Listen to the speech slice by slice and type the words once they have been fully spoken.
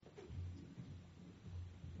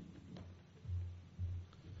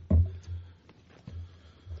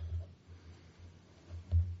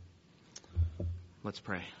Let's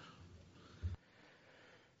pray.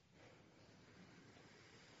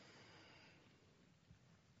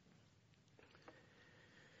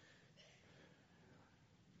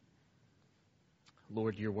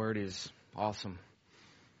 Lord, your word is awesome.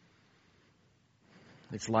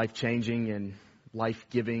 It's life-changing and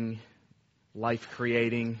life-giving,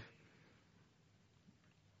 life-creating.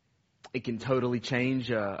 It can totally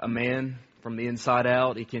change a man from the inside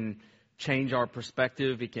out. It can change our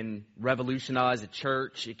perspective. It can revolutionize a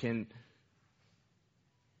church. It can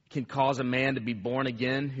cause a man to be born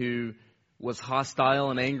again who was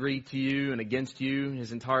hostile and angry to you and against you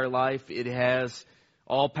his entire life. It has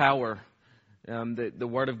all power. The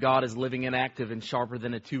Word of God is living and active and sharper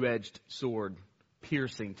than a two-edged sword,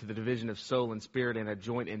 piercing to the division of soul and spirit and a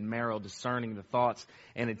joint and marrow, discerning the thoughts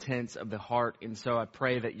and intents of the heart. And so I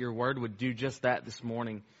pray that your Word would do just that this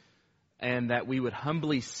morning, and that we would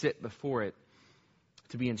humbly sit before it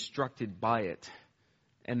to be instructed by it,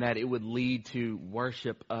 and that it would lead to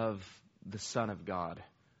worship of the Son of God,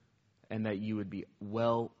 and that you would be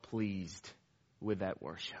well pleased with that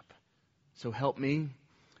worship. So help me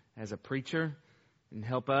as a preacher, and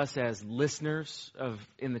help us as listeners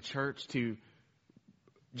in the church to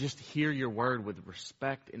just hear your word with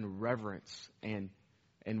respect and reverence and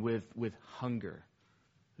with hunger.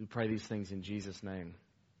 We pray these things in Jesus' name.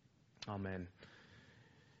 Amen.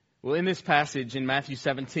 Well, in this passage in Matthew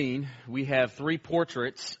 17, we have three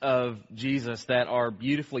portraits of Jesus that are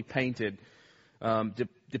beautifully painted,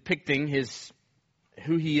 depicting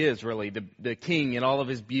who he is, really, the King in all of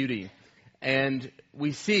his beauty. And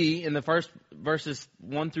we see in the first verses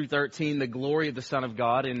 1 through 13 the glory of the Son of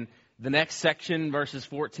God. In the next section, verses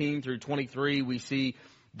 14 through 23, we see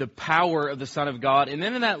the power of the Son of God. And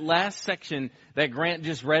then in that last section that Grant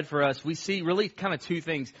just read for us, we see really kind of two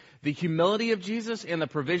things: the humility of Jesus and the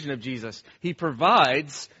provision of Jesus. He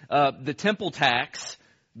provides the temple tax,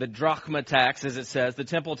 the drachma tax, as it says, the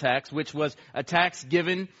temple tax, which was a tax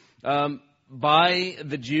given by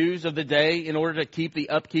the Jews of the day in order to keep the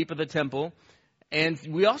upkeep of the temple. And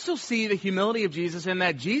we also see the humility of Jesus in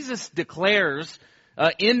that Jesus declares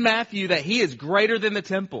in Matthew that he is greater than the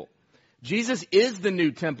temple. Jesus is the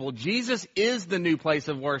new temple. Jesus is the new place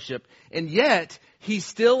of worship. And yet, he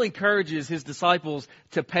still encourages his disciples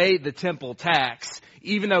to pay the temple tax,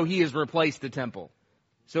 even though he has replaced the temple.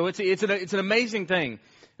 So it's an amazing thing.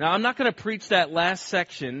 Now, I'm not going to preach that last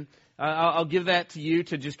section. I'll give that to you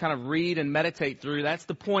to just kind of read and meditate through. That's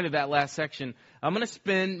the point of that last section. I'm going to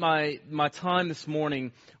spend my time this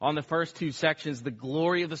morning on the first two sections, the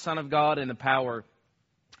glory of the Son of God and the power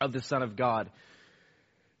of the Son of God.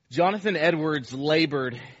 Jonathan Edwards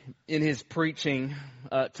labored in his preaching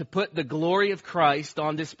to put the glory of Christ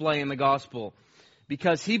on display in the gospel,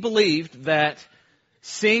 because he believed that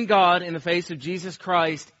seeing God in the face of Jesus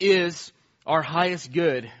Christ is our highest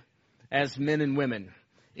good as men and women.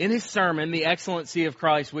 In his sermon, The Excellency of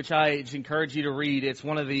Christ, which I encourage you to read, it's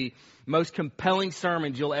one of the most compelling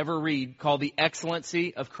sermons you'll ever read, called The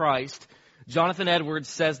Excellency of Christ, Jonathan Edwards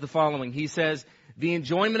says the following. He says, "The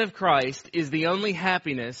enjoyment of Christ is the only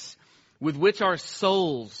happiness with which our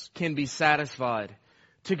souls can be satisfied.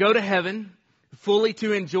 To go to heaven, fully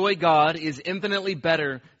to enjoy God, is infinitely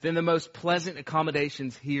better than the most pleasant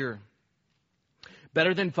accommodations here.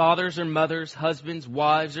 Better than fathers or mothers, husbands,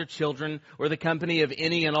 wives or children, or the company of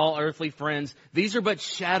any and all earthly friends. These are but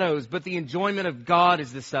shadows, but the enjoyment of God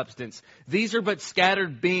is the substance. These are but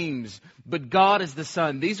scattered beams, but God is the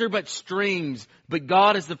sun. These are but streams, but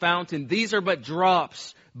God is the fountain. These are but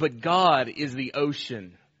drops, but God is the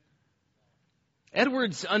ocean."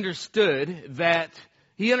 Edwards understood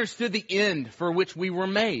the end for which we were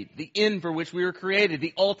made, the end for which we were created,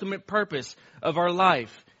 the ultimate purpose of our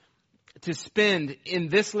life, to spend in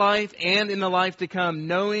this life and in the life to come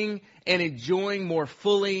knowing and enjoying more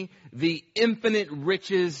fully the infinite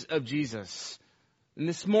riches of Jesus. And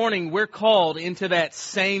this morning we're called into that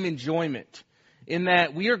same enjoyment, in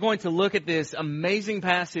that we are going to look at this amazing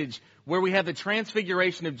passage where we have the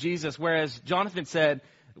transfiguration of Jesus, whereas Jonathan said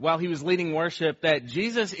while he was leading worship that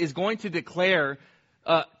Jesus is going to declare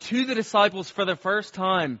to the disciples for the first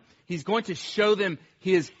time, he's going to show them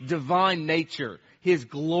his divine nature, his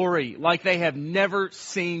glory, like they have never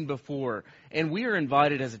seen before. And we are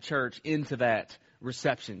invited as a church into that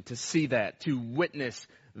reception, to see that, to witness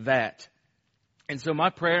that. And so my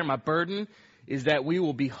prayer, my burden is that we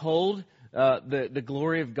will behold the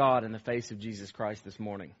glory of God in the face of Jesus Christ this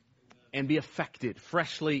morning and be affected,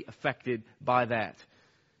 freshly affected by that.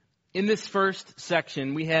 In this first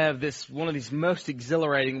section, we have one of these most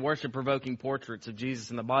exhilarating, worship-provoking portraits of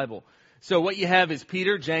Jesus in the Bible. So what you have is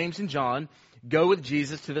Peter, James, and John go with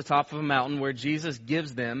Jesus to the top of a mountain where Jesus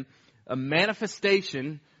gives them a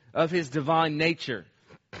manifestation of his divine nature.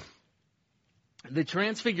 The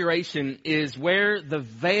transfiguration is where the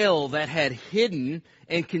veil that had hidden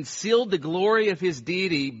and concealed the glory of his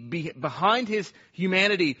deity behind his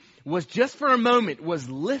humanity was just for a moment, was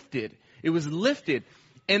lifted. It was lifted.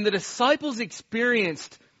 And the disciples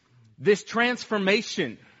experienced this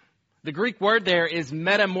transformation. The Greek word there is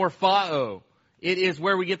metamorphao. It is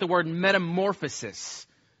where we get the word metamorphosis.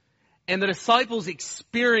 And the disciples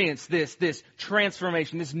experienced this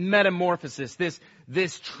transformation, this metamorphosis,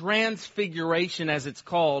 this transfiguration as it's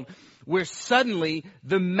called, where suddenly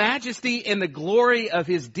the majesty and the glory of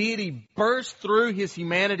his deity burst through his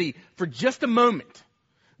humanity for just a moment.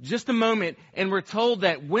 Just a moment. And we're told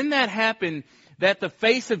that when that happened, that the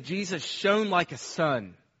face of Jesus shone like a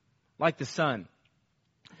sun, like the sun.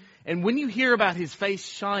 And when you hear about his face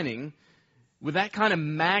shining with that kind of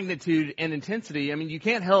magnitude and intensity, I mean, you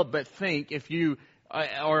can't help but think, if you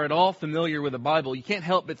are at all familiar with the Bible, you can't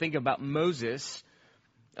help but think about Moses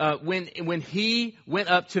when he went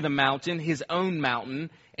up to the mountain, his own mountain,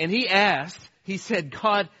 and he said,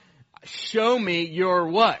 God, show me your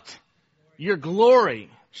what? Your glory.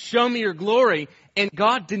 Show me your glory. And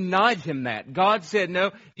God denied him that. God said,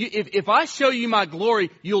 no, if I show you my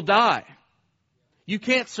glory, you'll die. You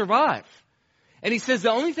can't survive. And he says,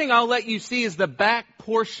 the only thing I'll let you see is the back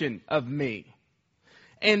portion of me.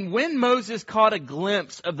 And when Moses caught a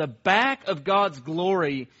glimpse of the back of God's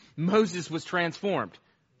glory, Moses was transformed.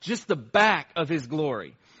 Just the back of his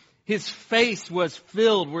glory. His face was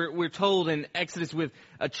filled, we're told in Exodus, with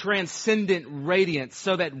a transcendent radiance,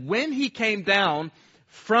 so that when he came down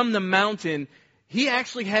from the mountain, he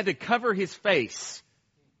actually had to cover his face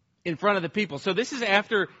in front of the people. So this is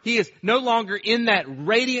after he is no longer in that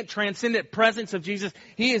radiant, transcendent presence of Jesus.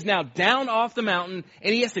 He is now down off the mountain,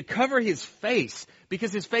 and he has to cover his face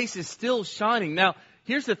because his face is still shining. Now,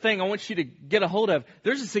 here's the thing I want you to get a hold of.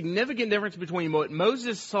 There's a significant difference between what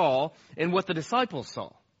Moses saw and what the disciples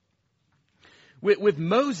saw. With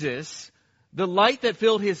Moses, the light that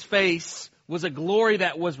filled his face was a glory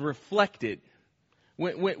that was reflected.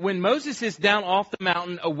 When Moses is down off the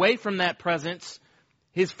mountain, away from that presence,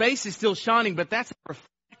 his face is still shining, but that's a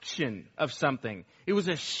reflection of something. It was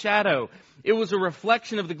a shadow. It was a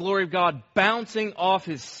reflection of the glory of God bouncing off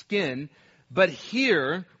his skin. But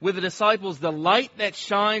here, with the disciples, the light that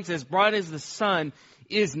shines as bright as the sun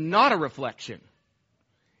is not a reflection.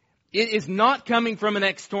 It is not coming from an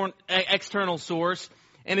external source,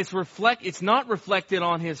 and it's not reflected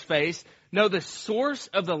on his face. No, the source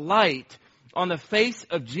of the light on the face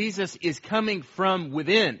of Jesus is coming from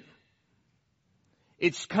within.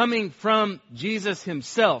 It's coming from Jesus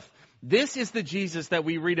himself. This is the Jesus that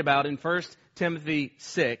we read about in 1 Timothy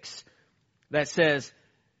 6 that says,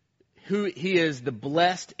 he is the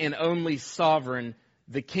blessed and only sovereign,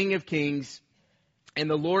 the King of kings and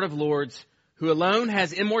the Lord of lords, who alone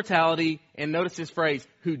has immortality, and notice this phrase,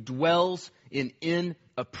 who dwells in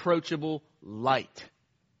inapproachable light.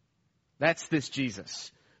 That's this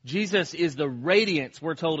Jesus. Jesus is the radiance,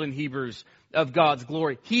 we're told in Hebrews, of God's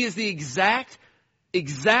glory. He is the exact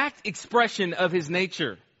expression of his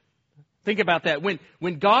nature. Think about that.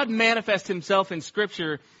 When God manifests himself in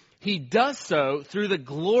Scripture, he does so through the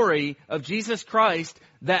glory of Jesus Christ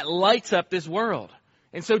that lights up this world.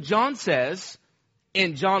 And so John says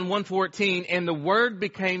in John 1:14, and the Word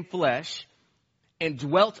became flesh and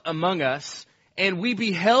dwelt among us, and we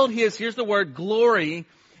beheld his, here's the word, glory,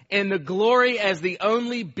 and the glory as the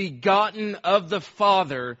only begotten of the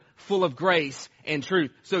Father, full of grace and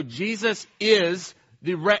truth. So Jesus is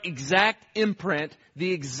the exact imprint,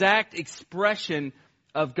 the exact expression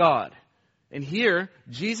of God. And here,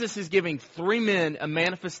 Jesus is giving three men a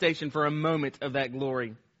manifestation for a moment of that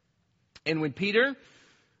glory. And when Peter,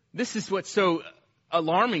 this is what's so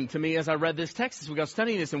alarming to me as I read this text this week. I was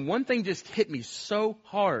studying this, and one thing just hit me so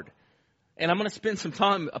hard. And I'm going to spend some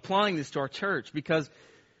time applying this to our church, because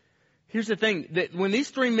here's the thing, that when these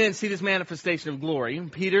three men see this manifestation of glory,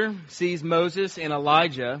 Peter sees Moses and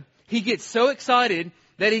Elijah, he gets so excited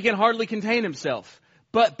that he can hardly contain himself.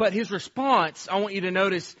 But his response, I want you to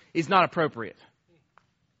notice, is not appropriate.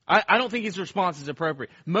 I don't think his response is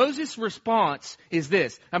appropriate. Moses' response is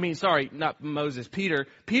this. Peter.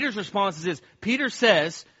 Peter's response is this. Peter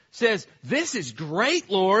says, this is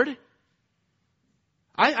great, Lord.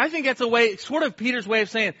 I think that's sort of Peter's way of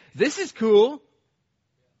saying, this is cool.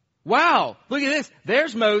 Wow, look at this.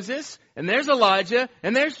 There's Moses, and there's Elijah,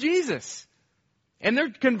 and there's Jesus. And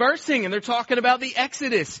they're conversing, and they're talking about the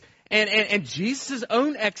Exodus, and Jesus'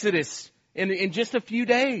 own Exodus in just a few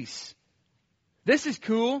days. This is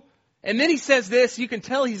cool. And then he says this, you can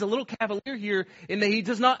tell he's a little cavalier here in that he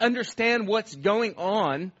does not understand what's going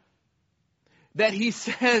on. that he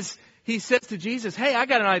says to Jesus, hey, I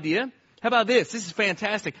got an idea. How about this? This is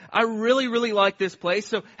fantastic. I really, really like this place.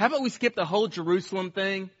 So how about we skip the whole Jerusalem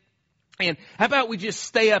thing? And how about we just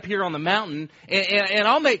stay up here on the mountain and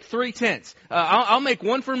I'll make 3 tents. I'll make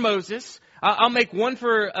one for Moses. I'll make one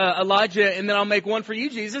for Elijah, and then I'll make one for you,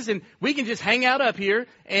 Jesus. And we can just hang out up here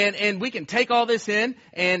and we can take all this in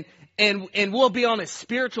and we'll be on a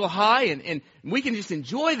spiritual high and we can just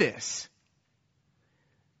enjoy this.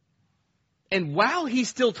 And while he's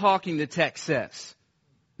still talking, the text says,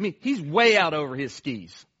 I mean, he's way out over his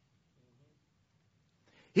skis.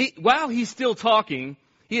 While he's still talking,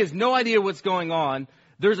 he has no idea what's going on.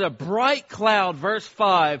 There's a bright cloud, verse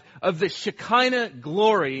 5, of the Shekinah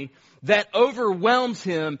glory that overwhelms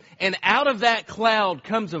him. And out of that cloud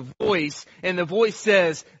comes a voice. And the voice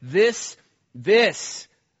says, this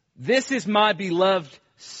is my beloved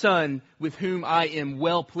Son with whom I am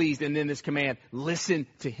well pleased. And then this command, listen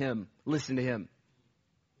to him. Listen to him.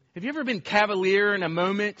 Have you ever been cavalier in a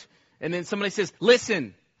moment and then somebody says,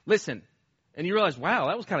 listen, and you realize, wow,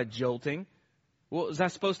 that was kind of jolting. What was I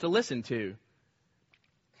supposed to listen to?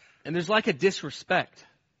 And there's like a disrespect.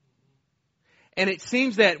 And it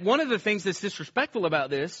seems that one of the things that's disrespectful about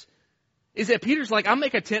this is that Peter's like, I'll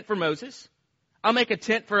make a tent for Moses. I'll make a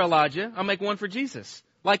tent for Elijah. I'll make one for Jesus.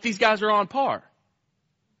 Like these guys are on par.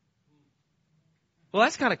 Well,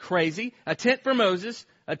 that's kind of crazy. A tent for Moses.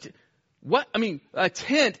 A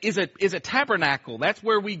tent is a tabernacle. That's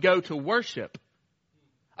where we go to worship.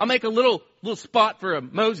 I'll make a little spot for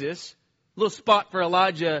Moses, a little spot for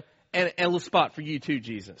Elijah, and a little spot for you too,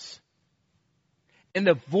 Jesus. And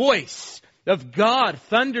the voice of God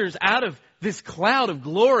thunders out of this cloud of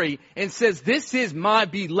glory and says, this is my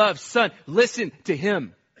beloved Son. Listen to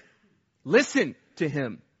him. Listen to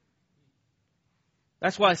him.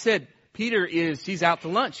 That's why I said Peter he's out to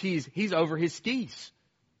lunch. He's over his skis.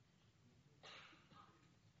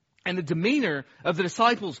 And the demeanor of the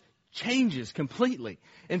disciples changes completely.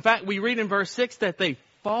 In fact, we read in verse 6 that they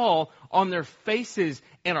fall on their faces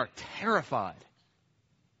and are terrified.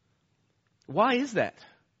 Why is that?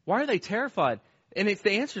 Why are they terrified? And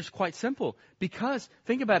the answer is quite simple. Because,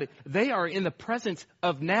 think about it, they are in the presence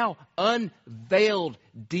of now unveiled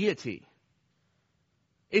deity.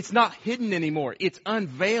 It's not hidden anymore. It's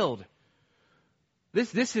unveiled.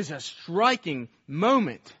 This is a striking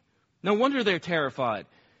moment. No wonder they're terrified.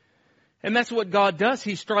 And that's what God does.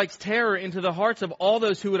 He strikes terror into the hearts of all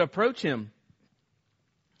those who would approach him.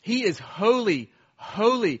 He is holy,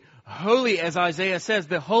 holy, holy, as Isaiah says.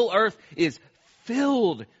 The whole earth is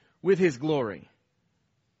filled with his glory.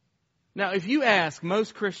 Now, if you ask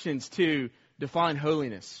most Christians to define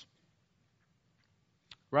holiness,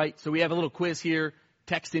 right? So we have a little quiz here.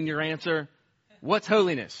 Text in your answer. What's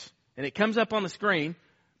holiness? And it comes up on the screen.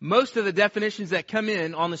 Most of the definitions that come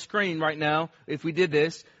in on the screen right now, if we did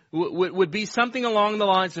this, would be something along the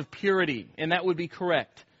lines of purity. And that would be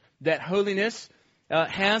correct. That holiness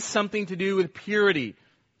has something to do with purity.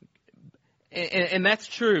 And that's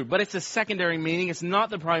true. But it's a secondary meaning. It's not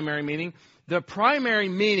the primary meaning. The primary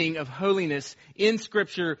meaning of holiness in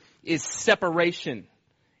Scripture is separation.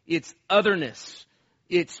 It's otherness.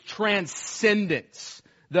 It's transcendence.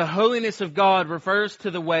 The holiness of God refers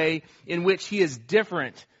to the way in which he is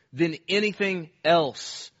different than anything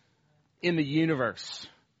else in the universe.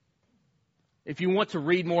 If you want to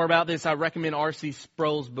read more about this, I recommend R.C.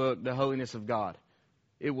 Sproul's book, The Holiness of God.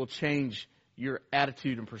 It will change your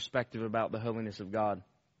attitude and perspective about the holiness of God.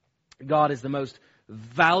 God is the most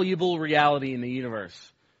valuable reality in the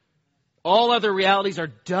universe. All other realities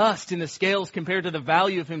are dust in the scales compared to the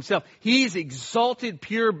value of himself. He's exalted,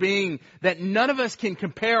 pure being that none of us can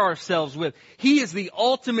compare ourselves with. He is the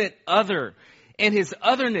ultimate other. And his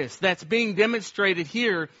otherness that's being demonstrated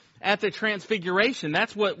here at the Transfiguration.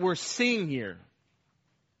 That's what we're seeing here.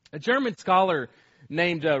 A German scholar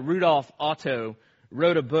named Rudolf Otto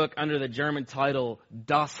wrote a book under the German title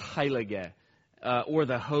Das Heilige, or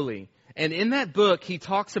the Holy. And in that book, he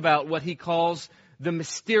talks about what he calls the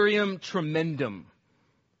Mysterium Tremendum.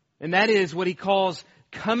 And that is what he calls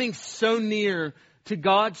coming so near to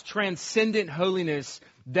God's transcendent holiness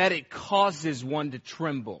that it causes one to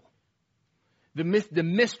tremble. The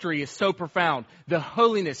mystery is so profound. The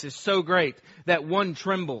holiness is so great that one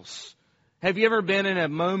trembles. Have you ever been in a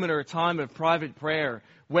moment or a time of private prayer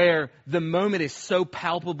where the moment is so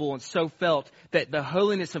palpable and so felt that the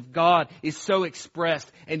holiness of God is so expressed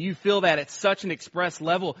and you feel that at such an expressed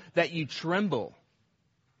level that you tremble?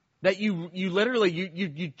 That you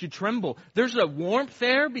literally tremble. There's a warmth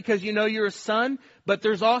there because you know you're a son, but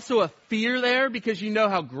there's also a fear there because you know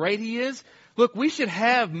how great he is. Look, we should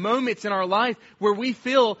have moments in our life where we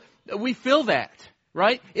feel that.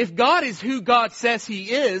 right? If God is who God says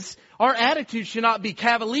He is, our attitude should not be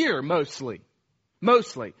cavalier, mostly.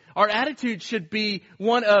 Mostly. Our attitude should be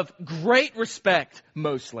one of great respect,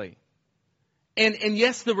 mostly. And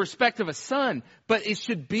yes, the respect of a son, but it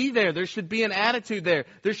should be there. There should be an attitude there.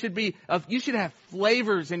 There should be, you should have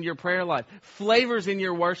flavors in your prayer life, flavors in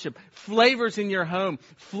your worship, flavors in your home,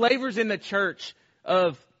 flavors in the church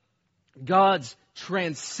of God's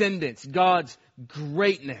transcendence, God's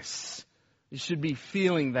greatness. You should be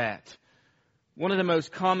feeling that. One of the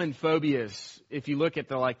most common phobias, if you look at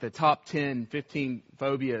the top 10, 15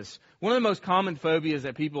 phobias, one of the most common phobias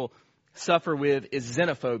that people suffer with is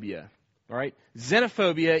xenophobia. Right?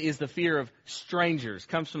 Xenophobia is the fear of strangers. It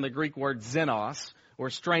comes from the Greek word xenos, or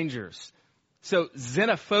strangers. So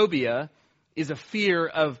xenophobia is a fear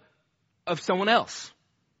of someone else.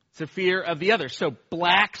 It's a fear of the other. So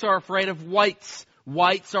blacks are afraid of whites.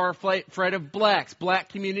 Whites are afraid of blacks. Black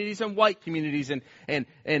communities and white communities and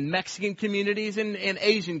Mexican communities and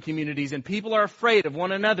Asian communities. And people are afraid of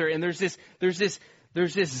one another. And there's this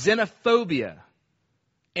xenophobia.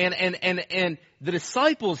 And the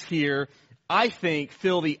disciples here, I think,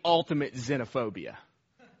 feel the ultimate xenophobia.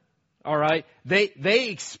 All right? They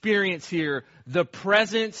experience here the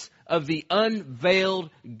presence of the unveiled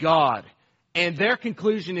God. And their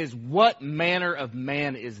conclusion is, what manner of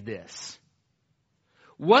man is this?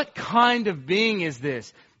 What kind of being is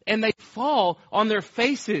this? And they fall on their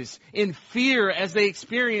faces in fear as they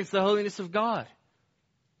experience the holiness of God.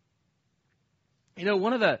 You know,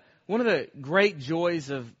 one of the great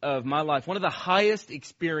joys of my life, one of the highest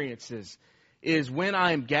experiences is when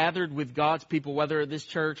I am gathered with God's people, whether at this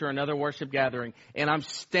church or another worship gathering, and I'm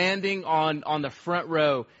standing on the front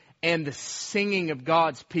row and the singing of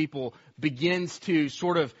God's people begins to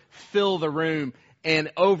sort of fill the room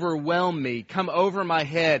and overwhelm me, come over my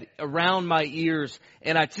head, around my ears,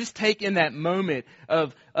 and I just take in that moment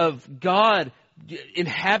of God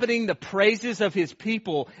inhabiting the praises of His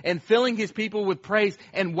people and filling His people with praise.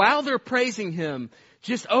 And while they're praising Him,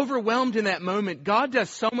 just overwhelmed in that moment, God does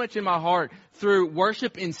so much in my heart through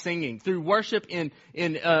worship and singing, through worship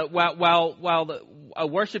while a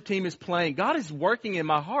worship team is playing. God is working in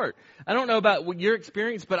my heart. I don't know about what your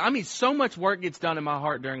experience, but I mean, so much work gets done in my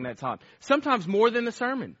heart during that time. Sometimes more than the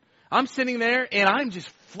sermon. I'm sitting there and I'm just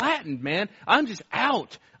flattened, man. I'm just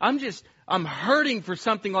out. I'm hurting for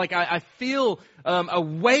something. Like I feel a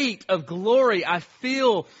weight of glory. I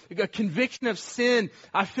feel a conviction of sin.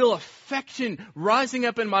 I feel affection rising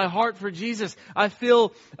up in my heart for Jesus. I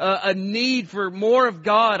feel a need for more of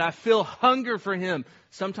God. I feel hunger for Him.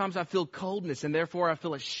 Sometimes I feel coldness, and therefore I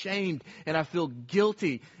feel ashamed and I feel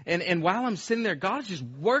guilty. And while I'm sitting there, God is just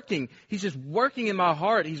working. He's just working in my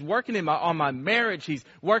heart. He's working on my marriage. He's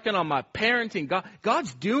working on my parenting.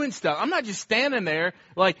 God's doing stuff. I'm not just standing there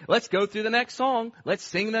like, let's go through the next song. Let's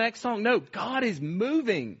sing the next song. No, God is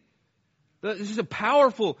moving. This is a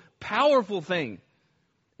powerful, powerful thing.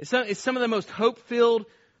 It's some of the most hope-filled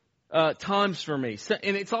times for me.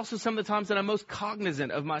 And it's also some of the times that I'm most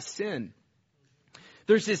cognizant of my sin.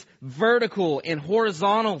 There's this vertical and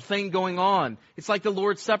horizontal thing going on. It's like the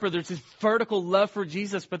Lord's Supper. There's this vertical love for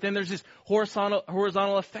Jesus, but then there's this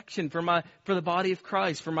horizontal affection for the body of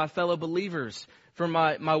Christ, for my fellow believers, for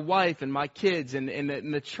my wife and my kids and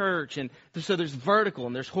the church. And so there's vertical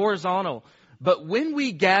and there's horizontal. But when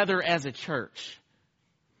we gather as a church,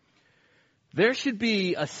 there should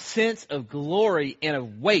be a sense of glory and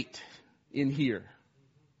of weight in here.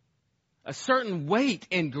 A certain weight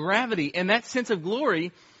and gravity, and that sense of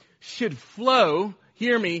glory should flow,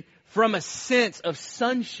 hear me, from a sense of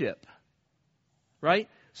sonship. Right?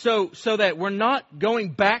 So that we're not going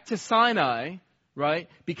back to Sinai, right?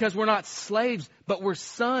 Because we're not slaves, but we're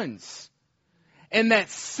sons. And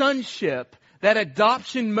that sonship, that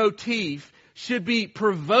adoption motif, should be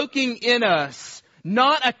provoking in us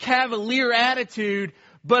not a cavalier attitude,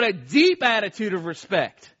 but a deep attitude of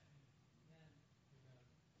respect.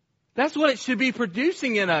 That's what it should be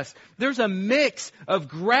producing in us. There's a mix of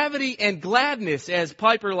gravity and gladness, as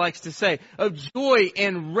Piper likes to say, of joy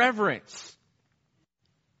and reverence.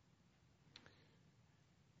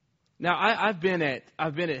 Now, I've been at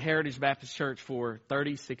Heritage Baptist Church for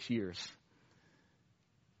 36 years.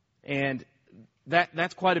 And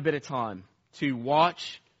that's quite a bit of time to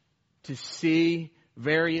watch, to see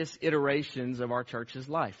various iterations of our church's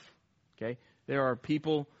life. Okay? There are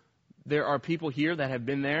people here that have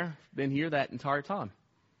been here that entire time.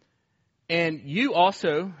 And you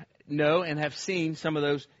also know and have seen some of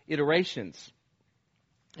those iterations.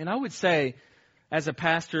 And I would say, as a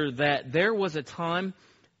pastor, that there was a time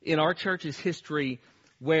in our church's history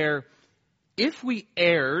where if we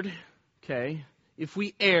erred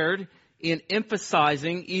in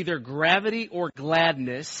emphasizing either gravity or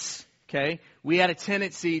gladness, okay, we had a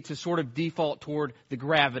tendency to sort of default toward the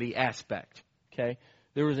gravity aspect, okay?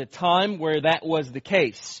 There was a time where that was the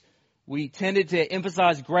case. We tended to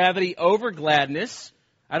emphasize gravity over gladness.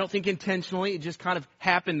 I don't think intentionally, it just kind of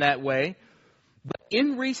happened that way. But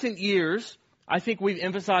in recent years, I think we've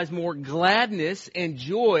emphasized more gladness and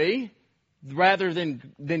joy rather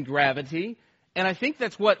than gravity. And I think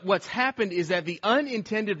that's what's happened is that the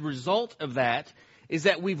unintended result of that is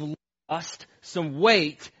that we've lost some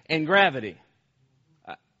weight and gravity.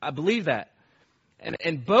 I believe that.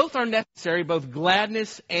 And both are necessary, both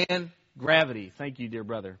gladness and gravity. Thank you, dear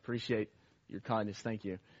brother. Appreciate your kindness. Thank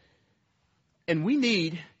you. And we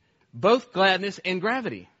need both gladness and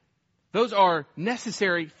gravity. Those are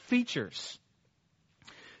necessary features.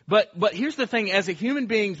 But here's the thing. As a human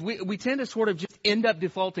beings, we tend to sort of just end up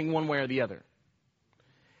defaulting one way or the other.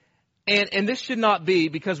 And this should not be,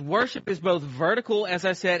 because worship is both vertical, as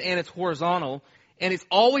I said, and it's horizontal. And it's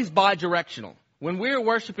always bi-directional. When we're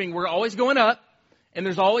worshiping, we're always going up. And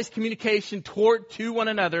there's always communication to one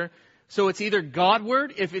another. So it's either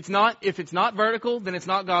Godward. If it's not vertical, then it's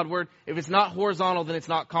not Godward. If it's not horizontal, then it's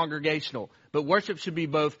not congregational. But worship should be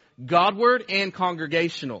both Godward and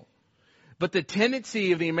congregational. But the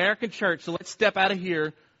tendency of the American church, so let's step out of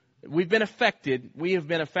here. We have been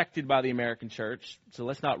affected by the American church, so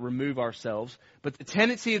let's not remove ourselves. But the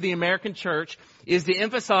tendency of the American church is to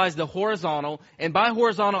emphasize the horizontal. And by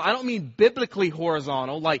horizontal, I don't mean biblically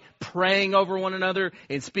horizontal, like praying over one another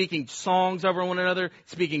and speaking songs over one another,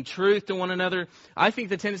 speaking truth to one another. I think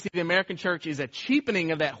the tendency of the American church is a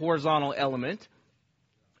cheapening of that horizontal element,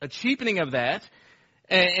 a cheapening of that.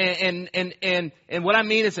 And what I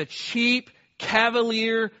mean is a cheap,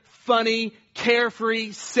 cavalier, funny,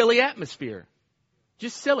 carefree, silly atmosphere.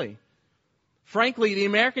 Just silly. Frankly, the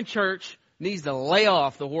American church needs to lay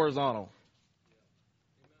off the horizontal.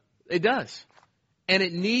 It does. And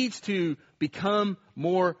it needs to become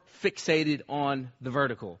more fixated on the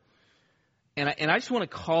vertical. And I just want to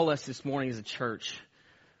call us this morning as a church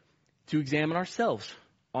to examine ourselves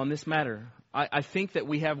on this matter. I think that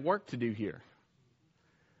we have work to do here.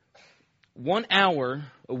 1 hour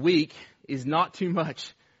a week is not too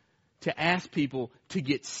much to ask people to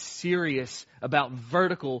get serious about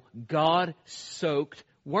vertical, God-soaked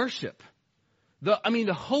worship.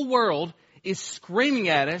 The whole world is screaming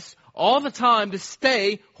at us all the time to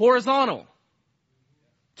stay horizontal.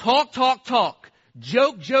 Talk, talk, talk.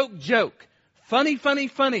 Joke, joke, joke. Funny, funny,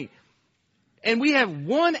 funny. And we have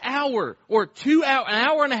 1 hour or 2 hours, an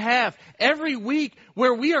hour and a half every week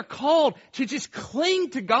where we are called to just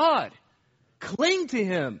cling to God. Cling to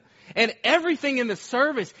Him. And everything in the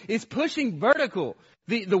service is pushing vertical.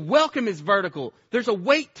 The welcome is vertical. There's a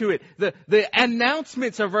weight to it. The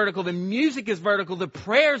announcements are vertical. The music is vertical. The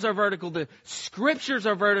prayers are vertical. The scriptures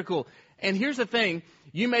are vertical. And here's the thing.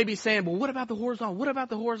 You may be saying, well, what about the horizontal? What about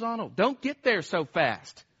the horizontal? Don't get there so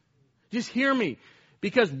fast. Just hear me.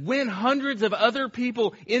 Because when hundreds of other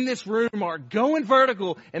people in this room are going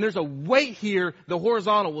vertical and there's a weight here, the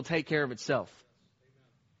horizontal will take care of itself.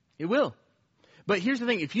 It will. But here's the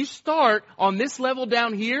thing. If you start on this level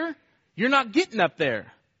down here, you're not getting up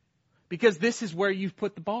there. Because this is where you've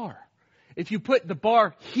put the bar. If you put the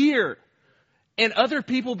bar here, and other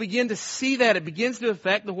people begin to see that, it begins to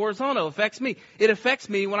affect the horizontal. It affects me. It affects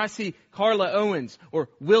me when I see Carla Owens or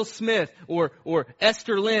Will Smith or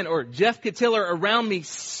Esther Lynn or Jeff Cotillar around me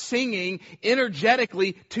singing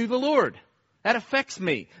energetically to the Lord. That affects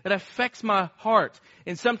me. That affects my heart.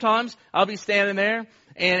 And sometimes I'll be standing there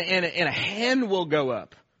and a hand will go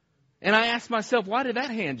up. And I ask myself, why did that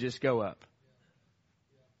hand just go up?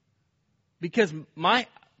 Because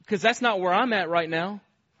that's not where I'm at right now.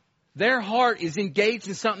 Their heart is engaged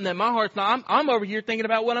in something that my heart's not. I'm over here thinking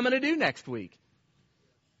about what I'm going to do next week.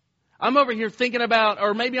 I'm over here thinking about,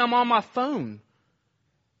 or maybe I'm on my phone,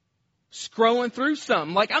 scrolling through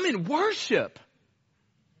something. Like I'm in worship.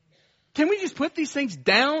 Can we just put these things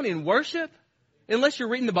down in worship? Unless you're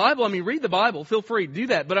reading the Bible. Read the Bible. Feel free to do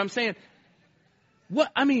that. But I'm saying,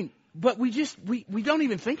 but we don't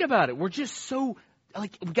even think about it. We're just so, we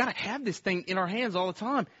got to have this thing in our hands all the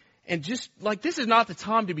time. And just this is not the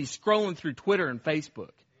time to be scrolling through Twitter and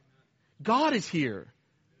Facebook. God is here.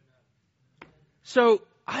 So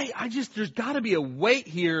there's got to be a weight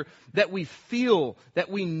here that we feel,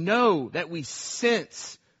 that we know, that we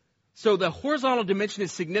sense. So the horizontal dimension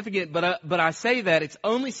is significant, but I say that it's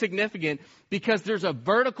only significant because there's a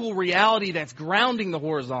vertical reality that's grounding the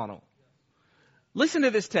horizontal. Listen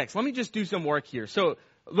to this text. Let me just do some work here. So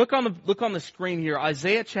look on the screen here.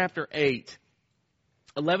 Isaiah chapter 8.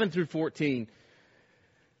 11 through 14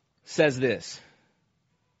 says this.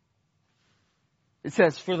 It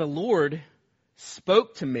says, "For the Lord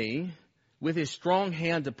spoke to me with his strong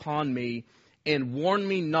hand upon me and warned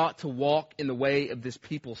me not to walk in the way of this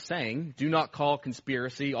people, saying," do not call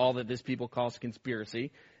conspiracy all that this people calls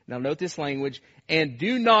conspiracy. Now note this language, "and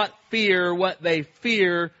do not fear what they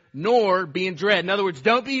fear, nor be in dread." In other words,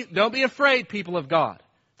 don't be afraid, people of God.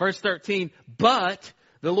 Verse 13, "But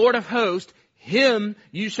the Lord of hosts, him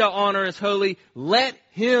you shall honor as holy. Let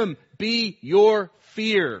him be your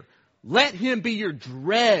fear. Let him be your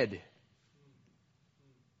dread.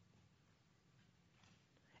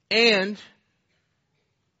 And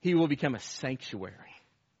he will become a sanctuary."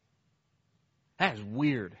 That is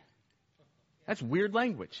weird. That's weird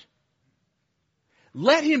language.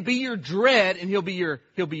 Let him be your dread, and he'll be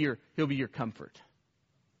your comfort.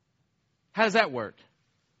 How does that work?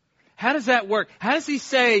 How does that work? How does he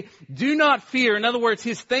say, do not fear? In other words,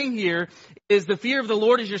 his thing here is the fear of the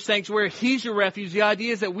Lord is your sanctuary. He's your refuge. The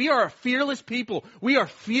idea is that we are a fearless people. We are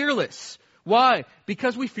fearless. Why?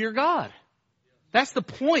 Because we fear God. That's the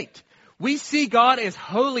point. We see God as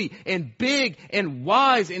holy and big and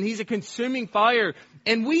wise, and he's a consuming fire.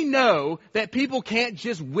 And we know that people can't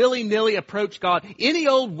just willy-nilly approach God any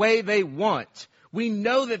old way they want. We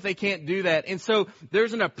know that they can't do that. And so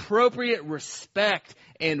there's an appropriate respect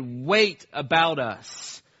and weight about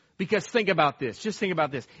us. Because think about this. Just think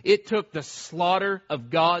about this. It took the slaughter of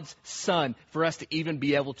God's Son for us to even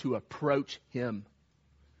be able to approach him.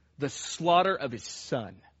 The slaughter of his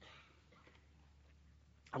Son.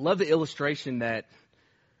 I love the illustration that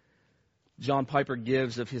John Piper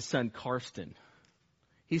gives of his son Karsten.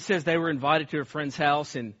 He says they were invited to a friend's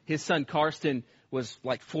house, and his son Karsten was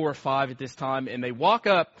like 4 or 5 at this time. And they walk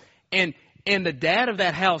up, and the dad of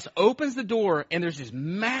that house opens the door, and there's this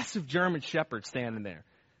massive German Shepherd standing there.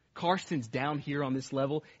 Karsten's down here on this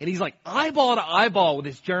level, and he's like eyeball to eyeball with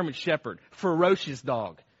this German Shepherd, ferocious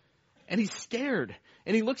dog. And he's scared.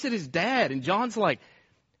 And he looks at his dad, and John's like,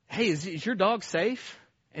 "Hey, is your dog safe?"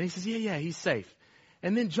 And he says, yeah, he's safe.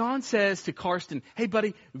 And then John says to Karsten, "Hey,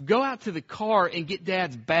 buddy, go out to the car and get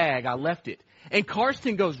Dad's bag. I left it." And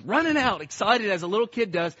Karsten goes running out, excited as a little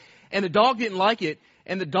kid does. And the dog didn't like it.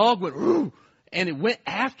 And the dog went, "Ooh," and it went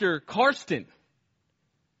after Karsten.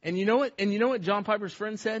 And you know what? And you know what John Piper's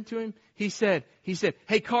friend said to him? He said,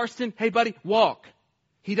 "Hey, Karsten, hey, buddy, walk."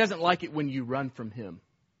 He doesn't like it when you run from him.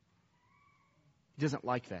 He doesn't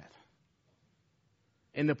like that.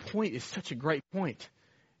 And the point is such a great point.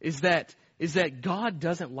 Is that God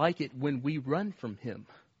doesn't like it when we run from him.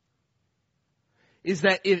 Is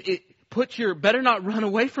that better not run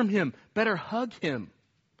away from him. Better hug him.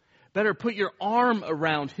 Better put your arm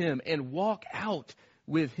around him and walk out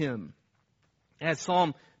with him. As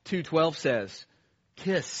Psalm 2:12 says,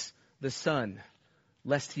 "Kiss the Son,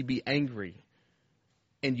 lest he be angry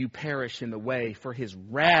and you perish in the way, for his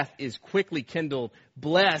wrath is quickly kindled.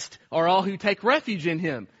 Blessed are all who take refuge in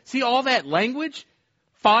him." See all that language?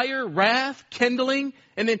 Fire, wrath, kindling,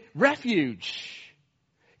 and then refuge.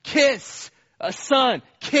 Kiss a son.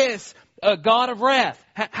 Kiss a God of wrath.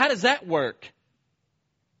 How does that work?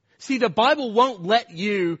 See, the Bible won't let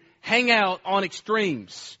you hang out on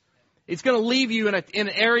extremes. It's going to leave you in an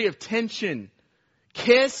area of tension.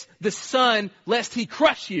 Kiss the son lest he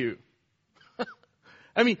crush you.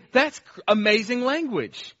 I mean, that's amazing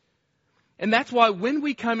language. And that's why when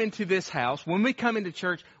we come into this house, when we come into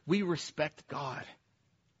church, we respect God.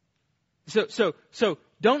 So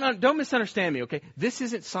don't misunderstand me, okay? This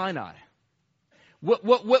isn't Sinai.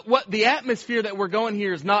 What the atmosphere that we're going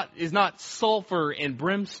here is not sulfur and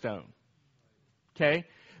brimstone. Okay?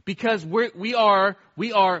 Because we are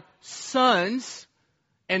sons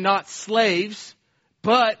and not slaves,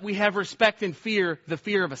 but we have respect and fear, the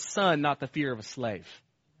fear of a son, not the fear of a slave.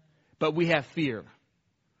 But we have fear.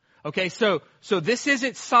 Okay, so this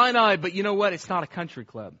isn't Sinai, but you know what? It's not a country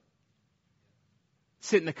club.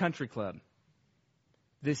 Sit in the country club.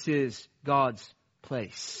 This is God's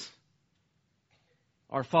place.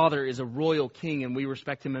 Our Father is a royal king and we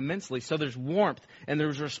respect him immensely. So there's warmth and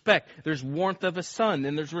there's respect. There's warmth of a son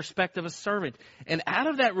and there's respect of a servant. And out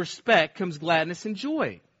of that respect comes gladness and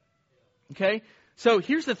joy. Okay? So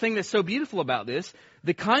here's the thing that's so beautiful about this.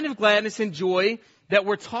 The kind of gladness and joy that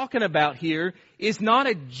we're talking about here is not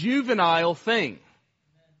a juvenile thing.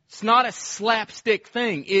 It's not a slapstick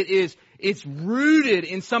thing. It's rooted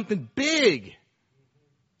in something big.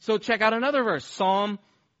 So check out another verse, Psalm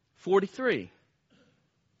 43.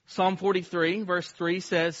 Psalm 43, verse 3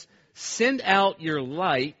 says, "Send out your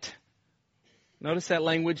light." Notice that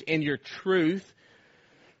language, "and your truth.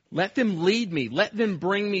 Let them lead me. Let them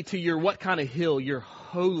bring me to your," what kind of hill? Your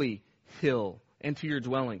holy hill, and to your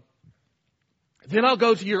dwelling. "Then I'll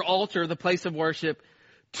go to your altar, the place of worship,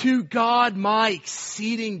 to God my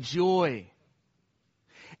exceeding joy.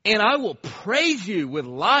 And I will praise you with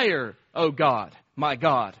lyre, O God, my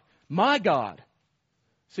God, my God.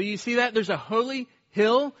 So you see that? There's a holy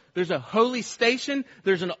hill. There's a holy station.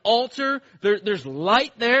 There's an altar. There's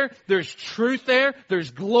light there. There's truth there.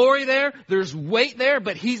 There's glory there. There's weight there.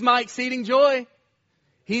 But He's my exceeding joy.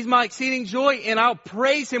 He's my exceeding joy. And I'll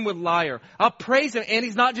praise Him with lyre. I'll praise Him. And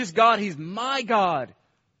He's not just God. He's my God.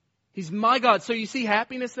 He's my God. So you see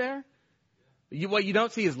happiness there? What you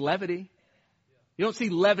don't see is levity. You don't see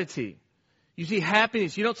levity. You see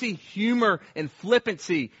happiness. You don't see humor and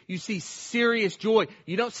flippancy. You see serious joy.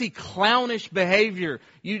 You don't see clownish behavior.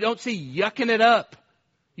 You don't see yucking it up.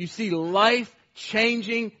 You see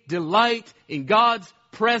life-changing delight in God's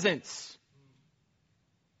presence.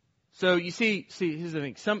 So you see, here's the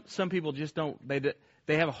thing. Some people just don't,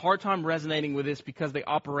 they have a hard time resonating with this because they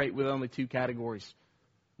operate with only two categories.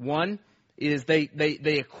 One is they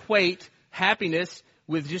equate happiness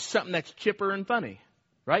with just something that's chipper and funny.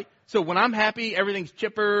 Right? So when I'm happy, everything's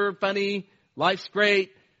chipper, funny, life's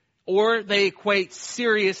great. Or they equate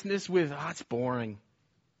seriousness with, it's boring.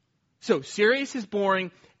 So serious is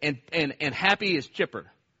boring and happy is chipper.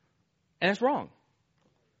 And that's wrong.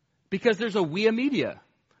 Because there's a via media.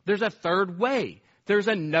 There's a third way. There's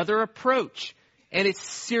another approach. And it's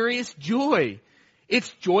serious joy. It's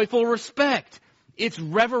joyful respect. It's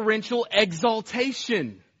reverential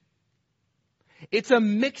exaltation. It's a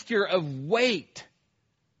mixture of weight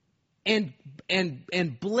and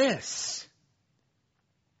bliss.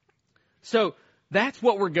 So that's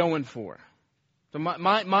what we're going for. So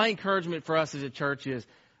my encouragement for us as a church is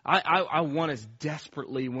I want us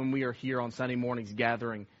desperately when we are here on Sunday mornings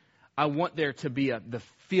gathering, I want there to be the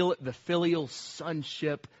filial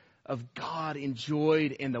sonship of God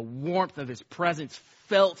enjoyed and the warmth of His presence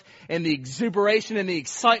felt and the exuberation and the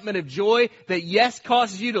excitement of joy that yes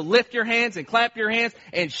causes you to lift your hands and clap your hands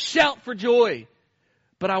and shout for joy.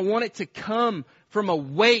 But I want it to come from a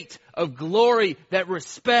weight of glory that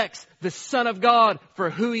respects the Son of God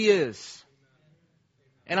for who He is.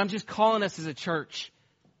 And I'm just calling us as a church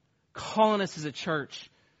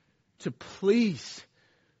to please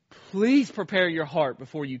prepare your heart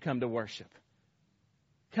before you come to worship.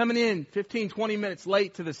 Coming in 15, 20 minutes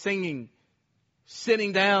late to the singing,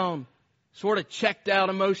 sitting down, sort of checked out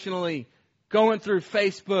emotionally, going through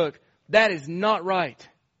Facebook, that is not right.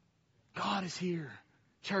 God is here.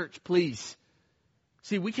 Church, please.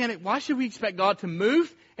 See, why should we expect God to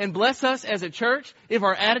move and bless us as a church if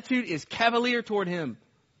our attitude is cavalier toward Him?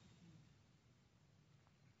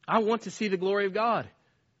 I want to see the glory of God.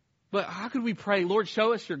 But how could we pray, Lord,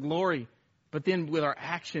 show us your glory, but then with our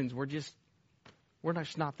actions, we're just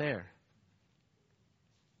not there.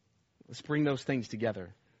 Let's bring those things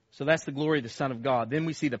together. So that's the glory of the Son of God. Then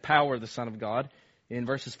we see the power of the Son of God in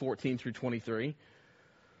verses 14 through 23.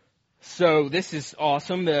 So this is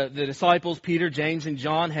awesome. The disciples, Peter, James, and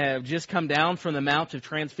John have just come down from the Mount of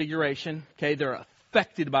Transfiguration. Okay, they're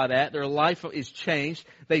affected by that. Their life is changed.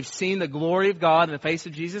 They've seen the glory of God in the face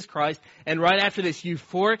of Jesus Christ. And right after this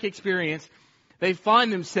euphoric experience, they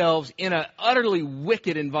find themselves in an utterly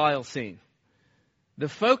wicked and vile scene. The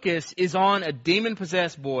focus is on a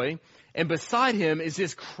demon-possessed boy, and beside him is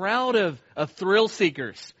this crowd of thrill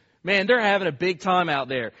seekers. Man, they're having a big time out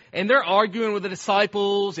there. And they're arguing with the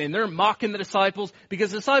disciples, and they're mocking the disciples,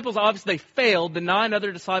 because the disciples obviously failed. The 9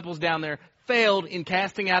 other disciples down there failed in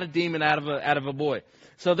casting out a demon out of a boy.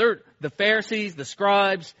 So the Pharisees, the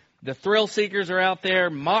scribes, the thrill seekers are out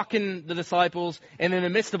there mocking the disciples. And in the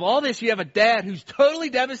midst of all this, you have a dad who's totally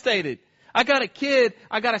devastated. I got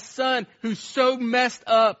a son who's so messed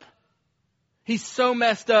up. He's so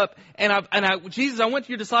messed up. Jesus, I went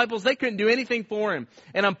to your disciples. They couldn't do anything for him.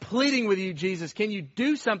 And I'm pleading with you, Jesus, can you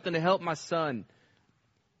do something to help my son?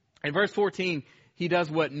 In verse 14, he does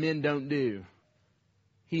what men don't do.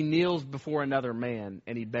 He kneels before another man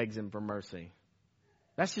and he begs him for mercy.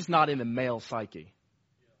 That's just not in the male psyche.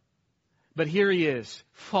 But here he is,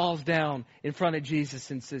 falls down in front of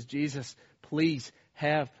Jesus and says, Jesus, please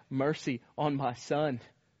have mercy on my son.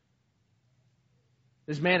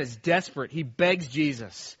 This man is desperate. He begs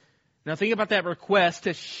Jesus. Now think about that request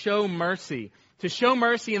to show mercy. To show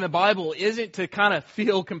mercy in the Bible isn't to kind of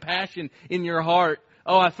feel compassion in your heart.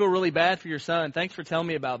 Oh, I feel really bad for your son. Thanks for telling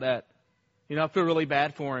me about that. I feel really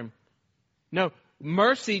bad for him. No,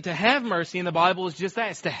 mercy, to have mercy in the Bible is just that.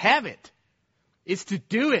 It's to have it. It's to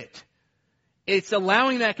do it. It's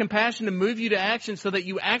allowing that compassion to move you to action so that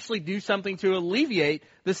you actually do something to alleviate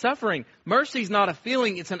the suffering. Mercy is not a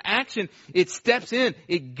feeling, it's an action. It steps in,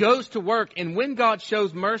 it goes to work. And when God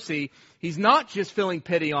shows mercy, He's not just feeling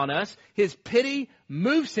pity on us. His pity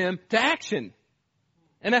moves Him to action.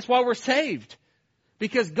 And that's why we're saved.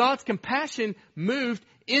 Because God's compassion moved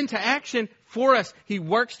into action for us. He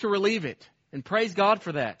works to relieve it. And praise God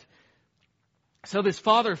for that. So this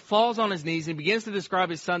father falls on his knees and begins to describe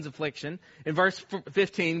his son's affliction. In verse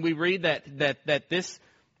 15, we read that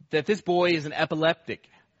this boy is an epileptic.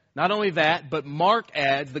 Not only that, but Mark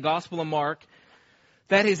adds, the Gospel of Mark,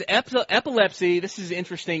 that his epilepsy, this is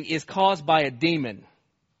interesting, is caused by a demon.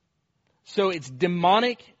 So it's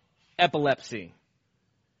demonic epilepsy.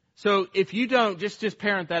 So if you don't, just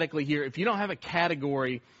parenthetically here, if you don't have a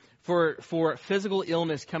category for physical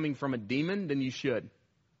illness coming from a demon, then you should.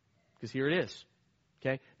 Because here it is.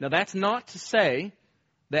 Okay. Now that's not to say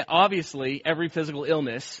that obviously every physical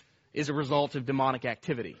illness is a result of demonic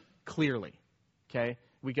activity. Clearly. Okay.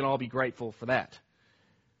 We can all be grateful for that.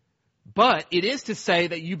 But it is to say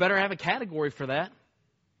that you better have a category for that,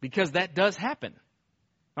 because that does happen.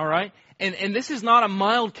 All right? And this is not a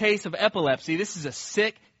mild case of epilepsy. This is a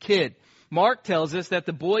sick kid. Mark tells us that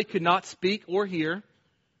the boy could not speak or hear.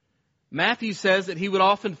 Matthew says that he would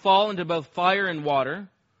often fall into both fire and water.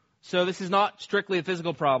 So this is not strictly a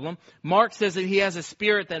physical problem. Mark says that he has a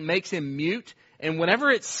spirit that makes him mute. And whenever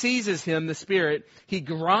it seizes him, the spirit, he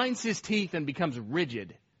grinds his teeth and becomes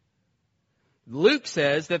rigid. Luke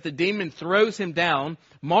says that the demon throws him down.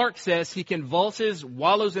 Mark says he convulses,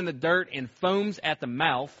 wallows in the dirt, and foams at the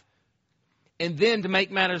mouth. And then, to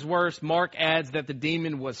make matters worse, Mark adds that the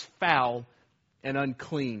demon was foul and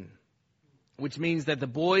unclean, which means that the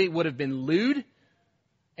boy would have been lewd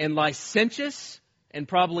and licentious and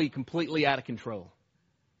probably completely out of control.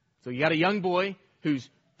 So you got a young boy who's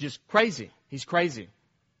just crazy. He's crazy.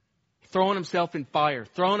 Throwing himself in fire,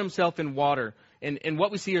 throwing himself in water. And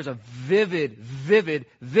what we see here is a vivid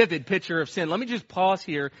picture of sin. Let me just pause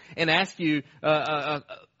here and ask you a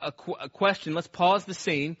question. Let's pause the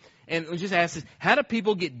scene and just ask this. How do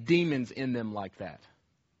people get demons in them like that?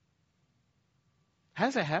 How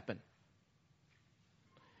does that happen?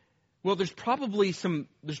 Well, there's probably some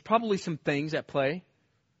things at play.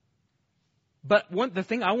 But the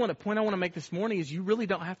thing I want to make this morning is you really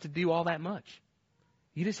don't have to do all that much.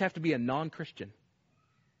 You just have to be a non-Christian.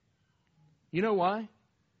 You know why?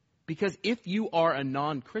 Because if you are a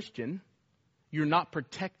non-Christian, you're not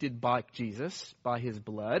protected by Jesus, by His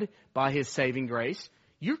blood, by His saving grace.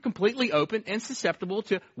 You're completely open and susceptible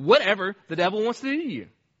to whatever the devil wants to do to you.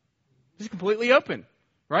 It's completely open,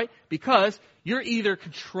 right? Because you're either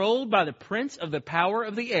controlled by the prince of the power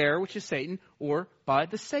of the air, which is Satan, or by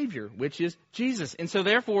the Savior, which is Jesus. And so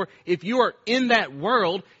therefore, if you are in that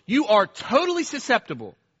world, you are totally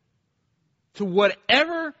susceptible to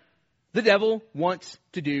whatever the devil wants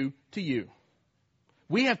to do to you.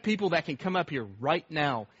 We have people that can come up here right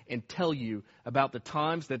now and tell you about the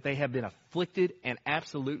times that they have been afflicted and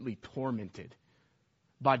absolutely tormented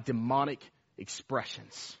by demonic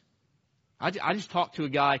expressions. I just talked to a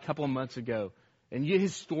guy a couple of months ago, and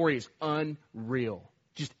his story is unreal.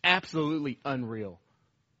 Just absolutely unreal.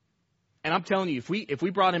 And I'm telling you, if we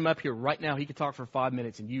brought him up here right now, he could talk for 5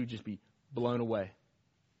 minutes and you would just be blown away.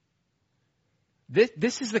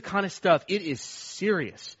 This is the kind of stuff, it is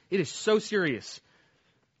serious. It is so serious.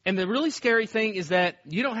 And the really scary thing is that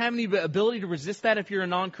you don't have any ability to resist that if you're a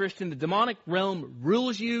non-Christian. The demonic realm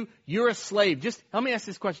rules you. You're a slave. Just let me ask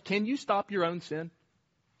this question. Can you stop your own sin?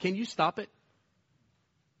 Can you stop it?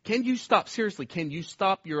 Can you stop, seriously, can you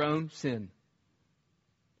stop your own sin?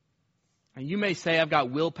 And you may say, I've got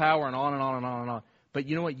willpower and on and on and on and on. But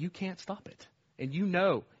you know what? You can't stop it. And you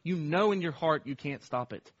know in your heart you can't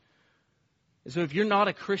stop it. So if you're not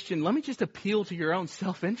a Christian, let me just appeal to your own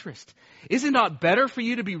self-interest. Is it not better for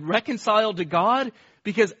you to be reconciled to God?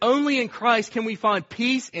 Because only in Christ can we find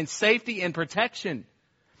peace and safety and protection.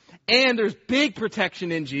 And there's big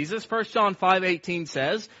protection in Jesus. 1 John 5:18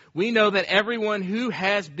 says, we know that everyone who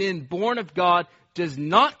has been born of God does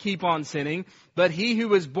not keep on sinning, but he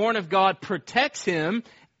who is born of God protects him.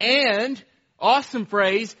 And, awesome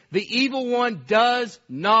phrase, the evil one does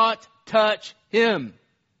not touch him.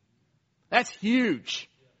 That's huge.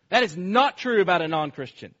 That is not true about a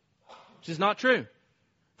non-Christian. Which is not true.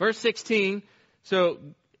 Verse 16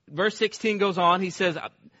 goes on. He says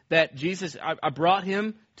that Jesus, I brought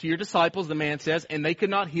him to your disciples, the man says, and they could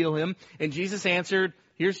not heal him. And Jesus answered,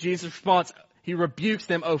 here's Jesus' response. He rebukes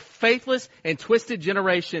them, O faithless and twisted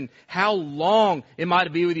generation. How long am I to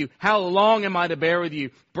be with you? How long am I to bear with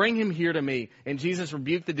you? Bring him here to me. And Jesus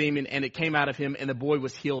rebuked the demon, and it came out of him, and the boy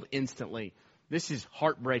was healed instantly. This is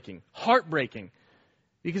heartbreaking. Heartbreaking.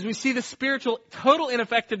 Because we see the spiritual total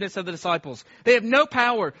ineffectiveness of the disciples. They have no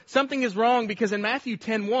power. Something is wrong because in Matthew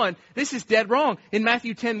 10:1, this is dead wrong. In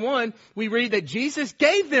Matthew 10:1, we read that Jesus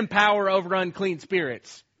gave them power over unclean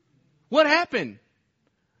spirits. What happened?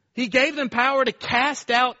 He gave them power to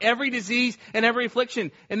cast out every disease and every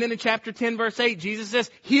affliction. And then in chapter 10, verse 8, Jesus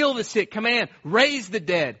says, heal the sick, command, raise the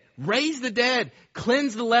dead,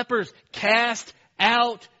 cleanse the lepers, cast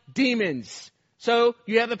out demons. So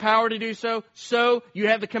you have the power to do so. So you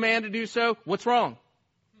have the command to do so. What's wrong?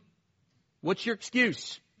 What's your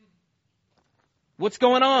excuse? What's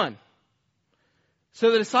going on? So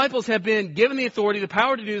the disciples have been given the authority, the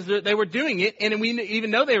power to do this. They were doing it, and we even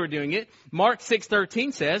know they were doing it. Mark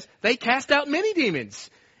 6:13 says, they cast out many demons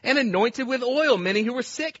and anointed with oil many who were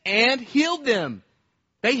sick and healed them.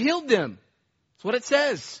 They healed them. That's what it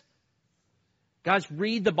says. Guys,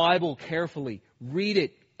 read the Bible carefully. Read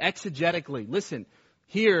it exegetically. Listen,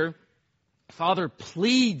 here, Father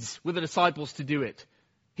pleads with the disciples to do it.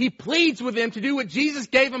 He pleads with them to do what Jesus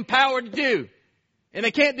gave them power to do. And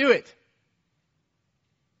they can't do it.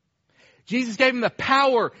 Jesus gave them the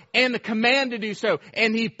power and the command to do so.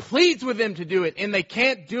 And He pleads with them to do it. And they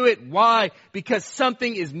can't do it. Why? Because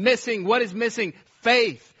something is missing. What is missing?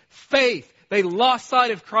 Faith. Faith. They lost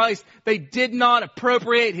sight of Christ. They did not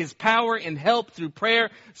appropriate His power and help through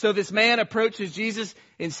prayer. So this man approaches Jesus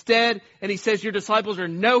instead, and he says, your disciples are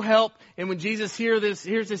no help. And when Jesus hears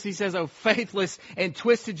this, he says, oh, faithless and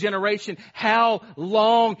twisted generation, how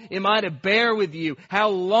long am I to bear with you? How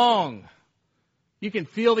long? You can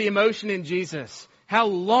feel the emotion in Jesus. How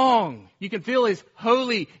long? You can feel His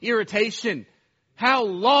holy irritation. How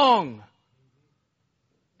long?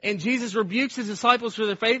 And Jesus rebukes His disciples for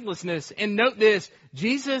their faithlessness. And note this,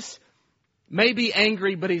 Jesus may be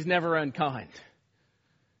angry, but He's never unkind.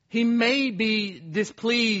 He may be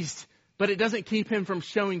displeased, but it doesn't keep Him from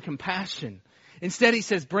showing compassion. Instead, He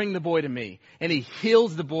says, bring the boy to me. And He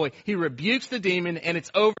heals the boy. He rebukes the demon, and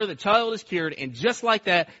it's over. The child is cured. And just like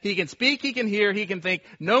that, he can speak, he can hear, he can think.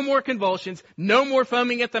 No more convulsions. No more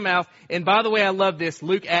foaming at the mouth. And by the way, I love this.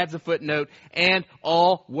 Luke adds a footnote. And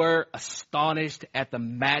all were astonished at the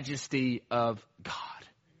majesty of God.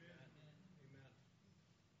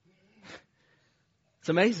 It's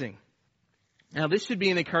amazing. Now, this should be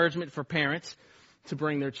an encouragement for parents to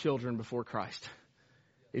bring their children before Christ.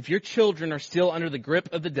 If your children are still under the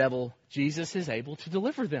grip of the devil, Jesus is able to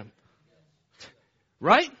deliver them.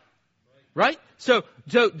 Right? Right? So,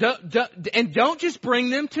 don't just bring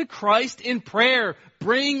them to Christ in prayer.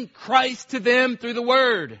 Bring Christ to them through the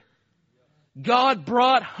Word. God's Word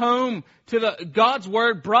brought home to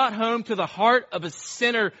the heart of a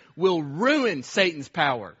sinner will ruin Satan's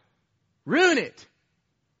power. Ruin it.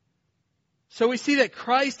 So we see that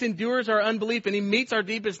Christ endures our unbelief and He meets our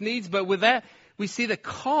deepest needs, but with that, we see the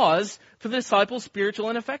cause for the disciples' spiritual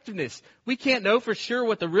ineffectiveness. We can't know for sure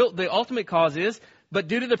what the ultimate cause is, but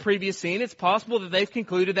due to the previous scene, it's possible that they've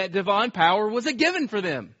concluded that divine power was a given for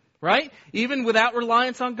them, right? Even without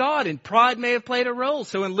reliance on God, and pride may have played a role.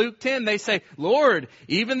 So in Luke 10, they say, Lord,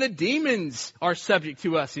 even the demons are subject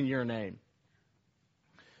to us in your name.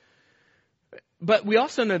 But we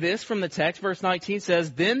also know this from the text. Verse 19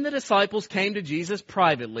 says, then the disciples came to Jesus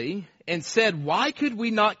privately and said, why could we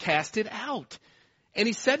not cast it out? And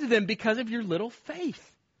He said to them, because of your little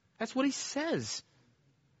faith. That's what He says.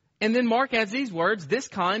 And then Mark adds these words, this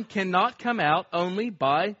kind can only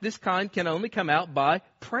come out by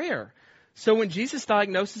prayer. So when Jesus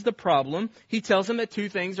diagnoses the problem, He tells them that two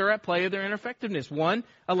things are at play of their ineffectiveness. One,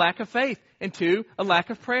 a lack of faith, and two, a lack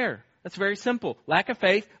of prayer. That's very simple. Lack of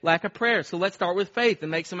faith, lack of prayer. So let's start with faith and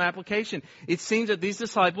make some application. It seems that these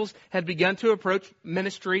disciples had begun to approach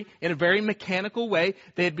ministry in a very mechanical way.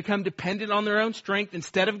 They had become dependent on their own strength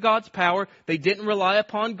instead of God's power. They didn't rely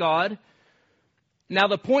upon God. Now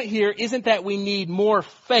the point here isn't that we need more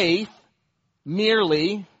faith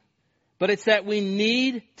merely, but it's that we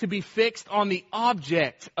need to be fixed on the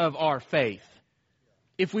object of our faith.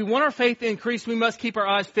 If we want our faith to increase, we must keep our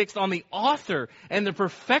eyes fixed on the author and the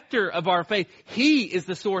perfecter of our faith. He is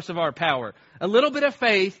the source of our power. A little bit of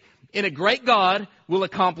faith in a great God will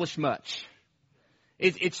accomplish much.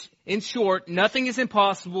 It's in short, nothing is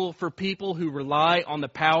impossible for people who rely on the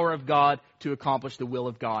power of God to accomplish the will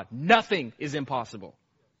of God. Nothing is impossible.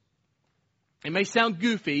 It may sound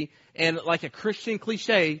goofy and like a Christian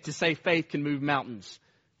cliche to say faith can move mountains.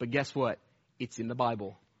 But guess what? It's in the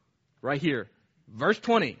Bible. Right here. Verse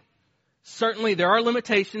 20. Certainly there are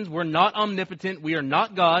limitations. We're not omnipotent. We are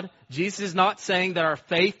not God. Jesus is not saying that our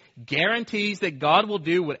faith guarantees that God will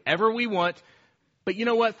do whatever we want. But you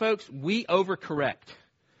know what, folks? We overcorrect.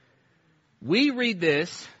 We read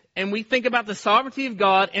this and we think about the sovereignty of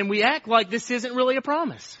God and we act like this isn't really a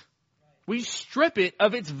promise. We strip it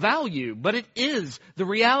of its value, but it is. The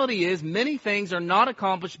reality is many things are not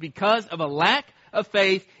accomplished because of a lack of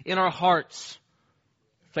faith in our hearts.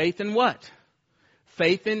 Faith in what?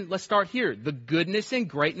 faith in, let's start here, the goodness and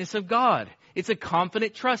greatness of God. It's a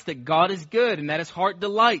confident trust that God is good and that His heart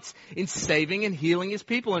delights in saving and healing His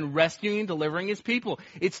people and rescuing and delivering His people.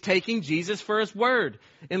 It's taking Jesus for His word.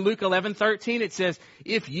 In Luke 11:13 it says,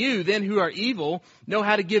 if you then who are evil know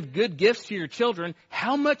how to give good gifts to your children,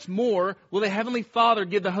 how much more will the Heavenly Father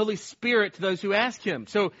give the Holy Spirit to those who ask Him?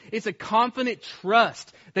 So it's a confident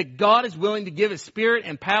trust that God is willing to give His Spirit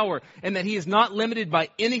and power and that He is not limited by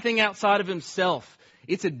anything outside of Himself.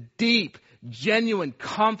 It's a deep, genuine,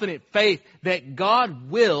 confident faith that God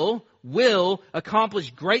will accomplish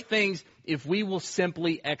great things if we will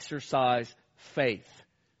simply exercise faith.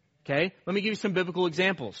 Okay? Let me give you some biblical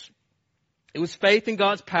examples. It was faith in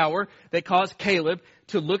God's power that caused Caleb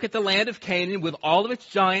to look at the land of Canaan with all of its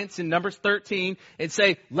giants in Numbers 13 and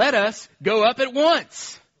say, let us go up at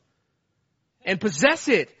once and possess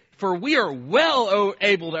it, for we are well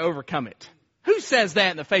able to overcome it. Who says that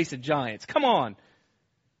in the face of giants? Come on.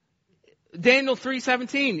 Daniel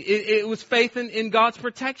 3:17, it was faith in God's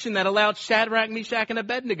protection that allowed Shadrach, Meshach, and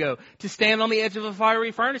Abednego to stand on the edge of a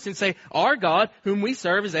fiery furnace and say, our God, whom we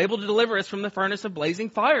serve, is able to deliver us from the furnace of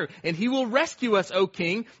blazing fire, and He will rescue us, O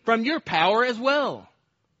King, from your power as well.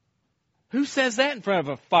 Who says that in front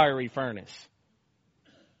of a fiery furnace?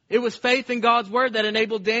 It was faith in God's word that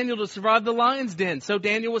enabled Daniel to survive the lion's den. So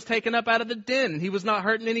Daniel was taken up out of the den, and he was not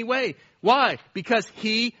hurt in any way. Why? Because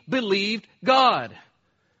he believed God.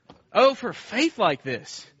 Oh, for faith like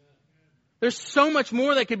this. There's so much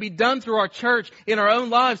more that can be done through our church in our own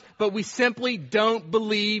lives, but we simply don't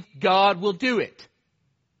believe God will do it.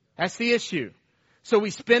 That's the issue. So we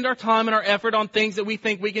spend our time and our effort on things that we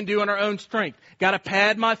think we can do in our own strength. Got to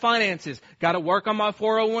pad my finances. Got to work on my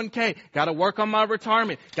 401k. Got to work on my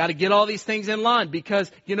retirement. Got to get all these things in line because,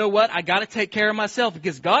 you know what? I got to take care of myself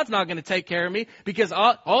because God's not going to take care of me because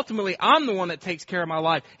ultimately I'm the one that takes care of my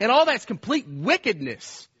life. And all that's complete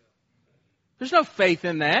wickedness. There's no faith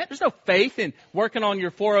in that. There's no faith in working on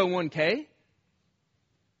your 401k.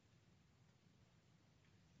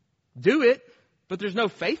 Do it, but there's no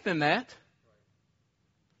faith in that.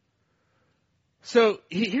 So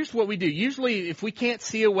here's what we do. Usually if we can't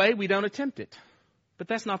see a way, we don't attempt it. But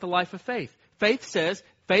that's not the life of faith.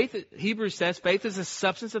 Hebrews says, faith is the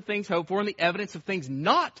substance of things hoped for and the evidence of things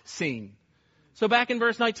not seen. So back in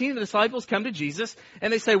verse 19, the disciples come to Jesus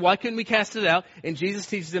and they say, why couldn't we cast it out? And Jesus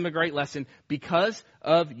teaches them a great lesson. Because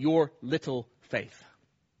of your little faith.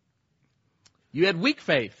 You had weak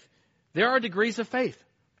faith. There are degrees of faith.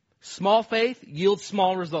 Small faith yields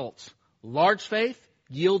small results. Large faith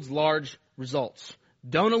yields large results.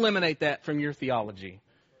 Don't eliminate that from your theology.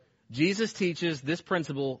 Jesus teaches this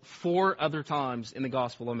principle 4 other times in the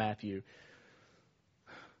Gospel of Matthew.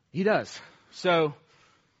 He does. So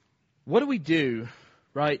what do we do,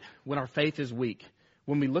 right, when our faith is weak?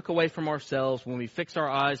 When we look away from ourselves, when we fix our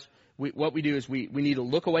eyes, what we do is we need to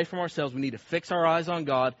look away from ourselves. We need to fix our eyes on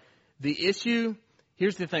God. The issue,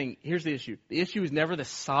 here's the issue. The issue is never the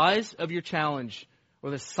size of your challenge or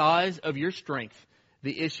the size of your strength.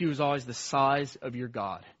 The issue is always the size of your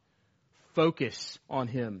God. Focus on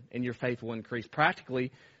Him and your faith will increase.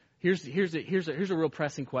 Practically, here's a real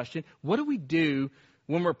pressing question. What do we do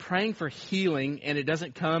when we're praying for healing and it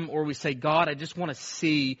doesn't come, or we say, God, I just want to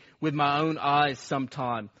see with my own eyes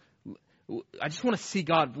sometime. I just want to see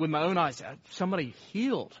God with my own eyes. Somebody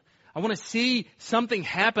healed. I want to see something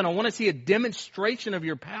happen. I want to see a demonstration of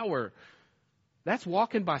your power. That's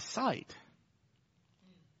walking by sight.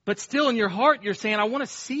 But still in your heart, you're saying, I want to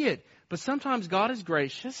see it. But sometimes God is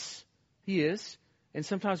gracious. He is. And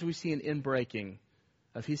sometimes we see an inbreaking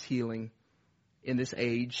of His healing in this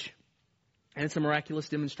age. And it's a miraculous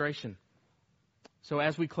demonstration. So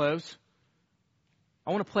as we close,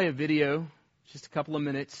 I want to play a video, just a couple of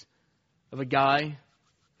minutes, of a guy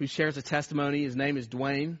who shares a testimony. His name is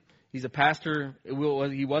Dwayne. He's a pastor.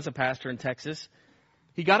 He was a pastor in Texas.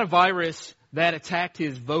 He got a virus that attacked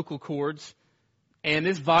his vocal cords. And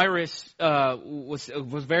this virus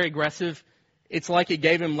was very aggressive. It's like it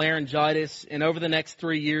gave him laryngitis. And over the next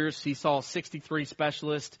 3 years, he saw 63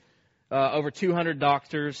 specialists, over 200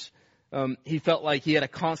 doctors. He felt like he had a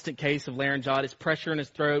constant case of laryngitis, pressure in his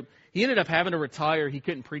throat. He ended up having to retire. He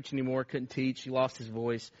couldn't preach anymore, couldn't teach. He lost his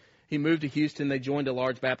voice. He moved to Houston. They joined a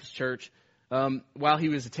large Baptist church. While he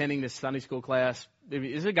was attending this Sunday school class,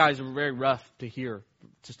 these guys were very rough to hear,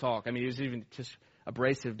 to talk. I mean, it was even just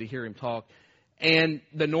abrasive to hear him talk. And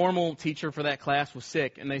the normal teacher for that class was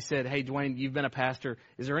sick. And they said, hey, Dwayne, you've been a pastor.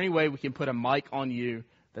 Is there any way we can put a mic on you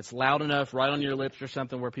that's loud enough, right on your lips or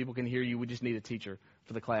something where people can hear you? We just need a teacher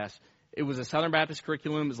for the class. It was a Southern Baptist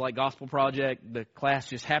curriculum. It was like Gospel Project. The class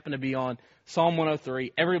just happened to be on Psalm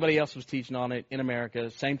 103. Everybody else was teaching on it in America,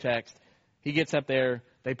 same text. He gets up there,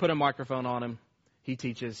 they put a microphone on him, he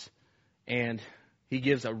teaches, and he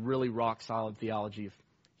gives a really rock-solid theology of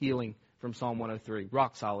healing from Psalm 103.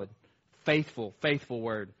 Rock solid. Faithful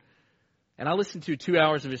word. And I listened to 2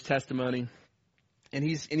 hours of his testimony, and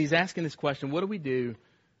he's asking this question: what do we do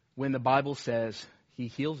when the Bible says he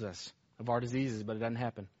heals us of our diseases, but it doesn't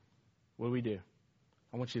happen? What do we do?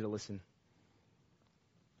 I want you to listen.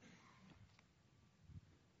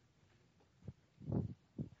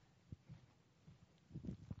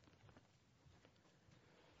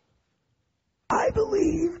 I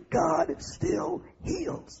believe God still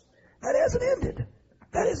heals. That hasn't ended.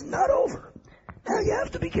 That is not over. Now you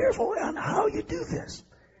have to be careful on how you do this,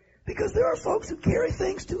 because there are folks who carry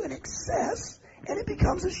things to an excess and it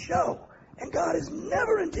becomes a show. And God has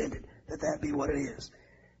never intended that be what it is.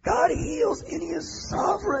 God heals in His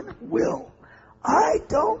sovereign will. I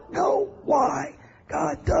don't know why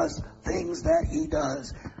God does things that He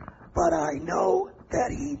does, but I know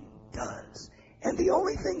that He does. And the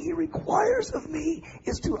only thing He requires of me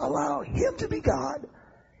is to allow Him to be God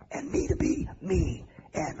and me to be me,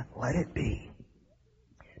 and let it be.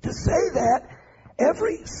 To say that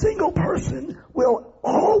every single person will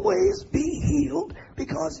always be healed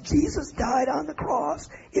because Jesus died on the cross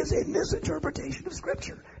is a misinterpretation of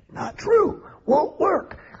Scripture. Not true. Won't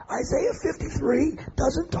work. Isaiah 53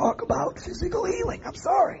 doesn't talk about physical healing. I'm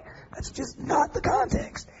sorry. That's just not the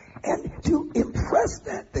context. And to impress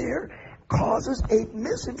that there causes a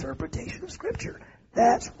misinterpretation of Scripture.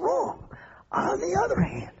 That's wrong. On the other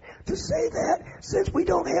hand, to say that, since we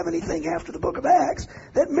don't have anything after the book of Acts,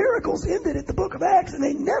 that miracles ended at the book of Acts and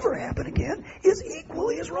they never happen again, is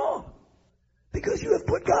equally as wrong. Because you have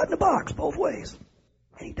put God in a box both ways.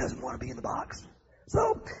 And He doesn't want to be in the box.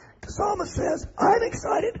 So, the psalmist says, I'm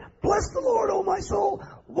excited. Bless the Lord, O my soul.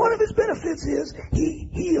 One of His benefits is He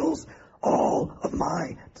heals all of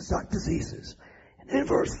my diseases. And in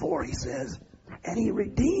verse 4 he says, and He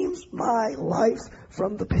redeems my life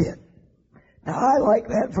from the pit. Now, I like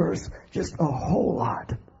that verse just a whole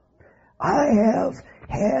lot. I have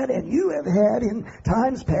had, and you have had in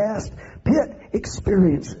times past, pit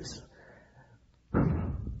experiences.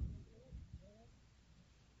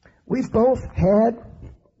 We've all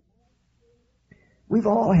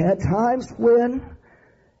had times when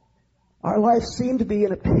our life seemed to be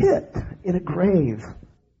in a pit, in a grave.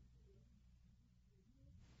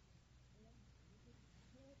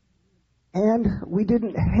 And we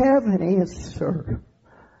didn't have an answer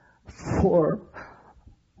for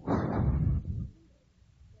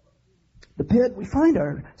the pit we find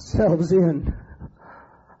ourselves in.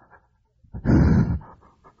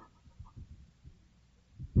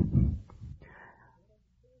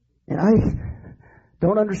 And I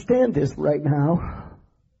don't understand this right now.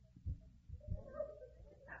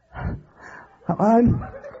 I'm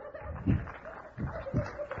a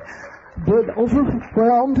bit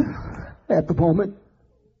overwhelmed at the moment.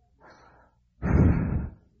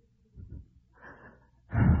 I'm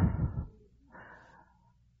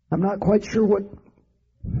not quite sure what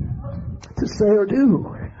to say or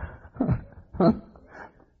do.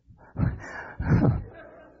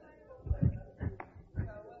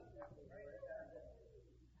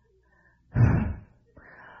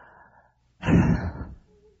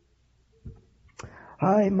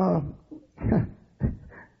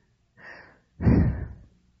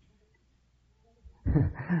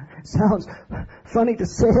 Sounds funny to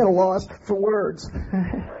say, at a loss for words.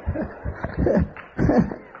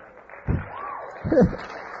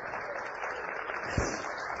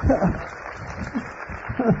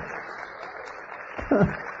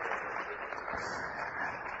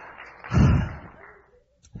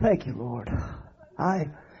 Thank you, Lord.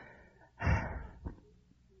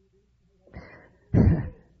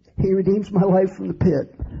 He redeems my life from the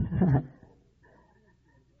pit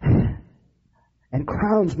and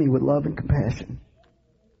crowns me with love and compassion.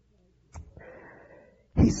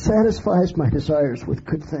 He satisfies my desires with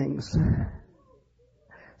good things,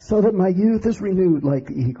 so that my youth is renewed like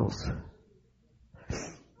the eagles.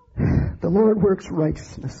 The Lord works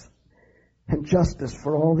righteousness and justice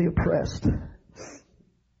for all the oppressed.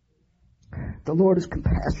 The Lord is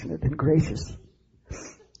compassionate and gracious.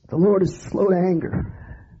 The Lord is slow to anger.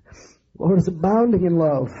 The Lord is abounding in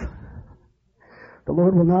love. The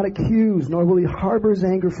Lord will not accuse, nor will He harbor His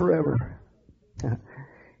anger forever.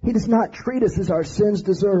 He does not treat us as our sins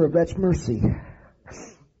deserve. That's mercy.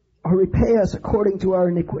 Or repay us according to our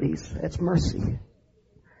iniquities. That's mercy.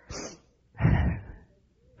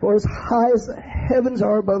 For as high as the heavens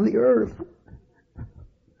are above the earth,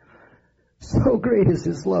 so great is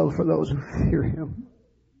His love for those who fear Him.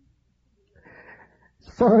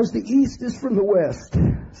 As far as the east is from the west,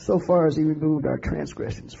 so far as he removed our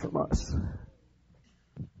transgressions from us.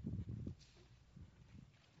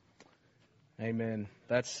 Amen.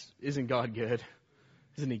 Isn't God good?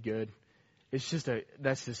 Isn't he good?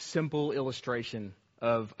 That's a simple illustration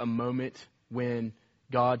of a moment when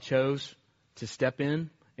God chose to step in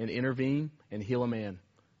and intervene and heal a man.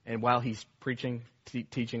 And while he's preaching,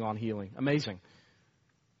 teaching on healing. Amazing.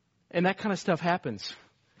 And that kind of stuff happens.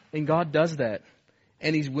 And God does that.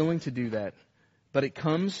 And he's willing to do that. But it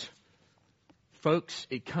comes, folks,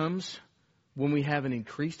 when we have an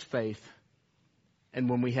increased faith and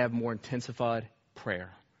when we have more intensified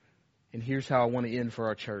prayer. And here's how I want to end for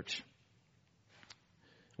our church.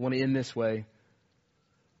 I want to end this way.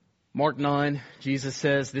 Mark 9, Jesus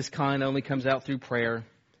says this kind only comes out through prayer.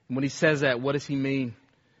 And when he says that, what does he mean?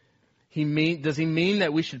 Does he mean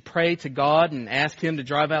that we should pray to God and ask him to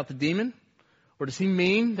drive out the demon? Or does he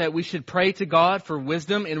mean that we should pray to God for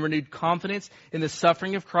wisdom and renewed confidence in the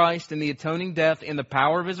suffering of Christ and the atoning death and the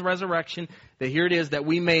power of his resurrection? That here it is, that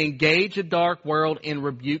we may engage a dark world and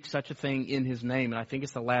rebuke such a thing in his name. And I think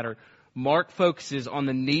it's the latter. Mark focuses on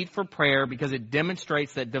the need for prayer because it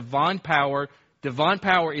demonstrates that divine power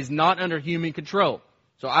is not under human control.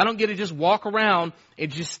 So I don't get to just walk around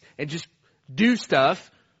and just do stuff.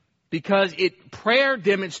 Because prayer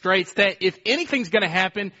demonstrates that if anything's going to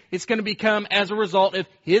happen, it's going to become as a result of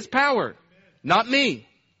his power. Not me.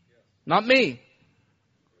 Not me.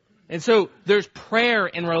 And so there's prayer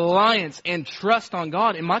and reliance and trust on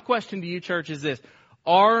God. And my question to you, church, is this.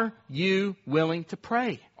 Are you willing to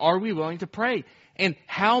pray? Are we willing to pray? And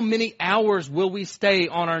how many hours will we stay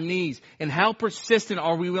on our knees? And how persistent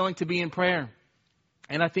are we willing to be in prayer?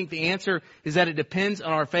 And I think the answer is that it depends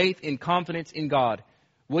on our faith and confidence in God.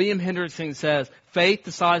 William Hendrickson says, faith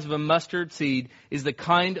the size of a mustard seed is the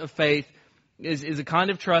kind of faith, is a kind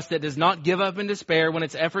of trust that does not give up in despair when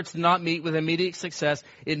its efforts do not meet with immediate success.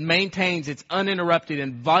 It maintains its uninterrupted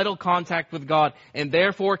and vital contact with God and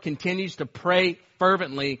therefore continues to pray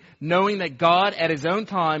fervently, knowing that God at his own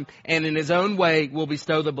time and in his own way will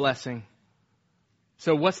bestow the blessing.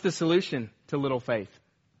 So what's the solution to little faith?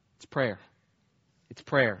 It's prayer. It's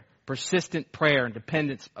prayer. Persistent prayer and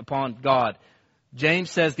dependence upon God.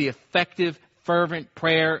 James says the effective, fervent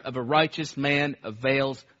prayer of a righteous man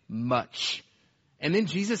avails much. And then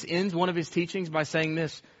Jesus ends one of his teachings by saying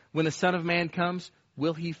this, when the Son of Man comes,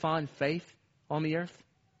 will he find faith on the earth?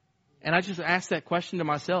 And I just asked that question to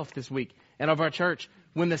myself this week and of our church.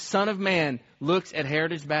 When the Son of Man looks at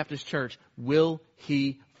Heritage Baptist Church, will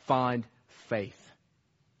he find faith?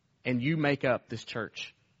 And you make up this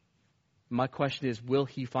church. My question is,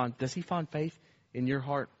 does he find faith in your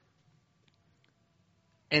heart?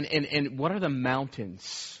 And what are the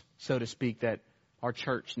mountains, so to speak, that our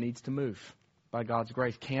church needs to move by God's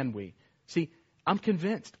grace? Can we? See, I'm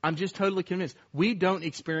convinced. I'm just totally convinced. We don't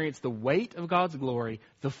experience the weight of God's glory,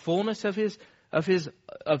 the fullness of His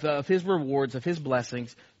rewards, of His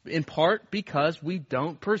blessings, in part because we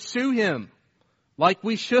don't pursue Him like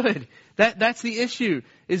we should. That's the issue.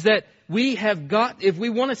 Is that we have got, if we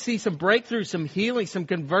want to see some breakthrough, some healing, some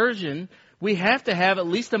conversion, we have to have at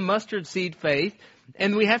least a mustard seed faith.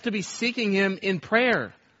 And we have to be seeking Him in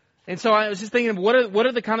prayer. And so I was just thinking, what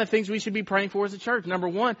are the kind of things we should be praying for as a church? Number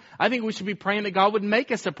one, I think we should be praying that God would make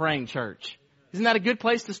us a praying church. Isn't that a good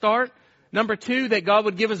place to start? Number two, that God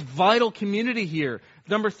would give us vital community here.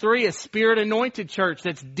 Number three, a Spirit-anointed church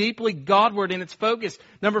that's deeply Godward in its focus.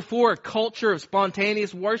 Number four, a culture of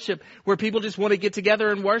spontaneous worship where people just want to get together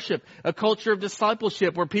and worship. A culture of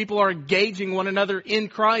discipleship where people are engaging one another in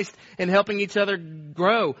Christ and helping each other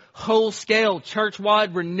grow. Whole-scale,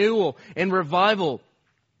 church-wide renewal and revival.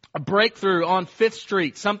 A breakthrough on 5th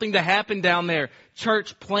Street, something to happen down there.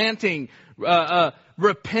 Church planting,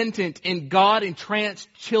 repentant and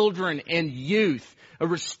God-entranced children and youth. A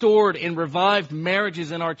restored and revived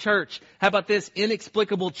marriages in our church. How about this?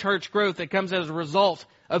 Inexplicable church growth that comes as a result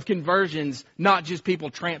of conversions, not just people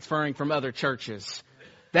transferring from other churches.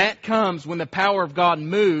 That comes when the power of God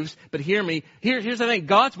moves. But hear me, here's the thing.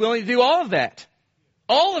 God's willing to do all of that.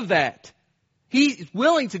 All of that. He's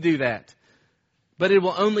willing to do that. But it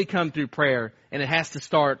will only come through prayer, and it has to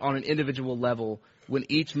start on an individual level when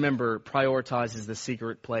each member prioritizes the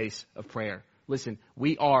secret place of prayer. Listen,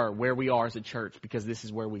 we are where we are as a church because this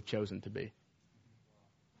is where we've chosen to be.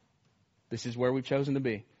 This is where we've chosen to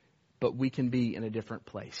be. But we can be in a different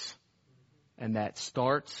place. And that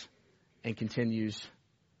starts and continues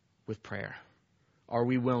with prayer. Are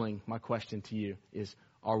we willing, my question to you is,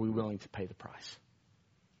 are we willing to pay the price?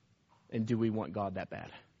 And do we want God that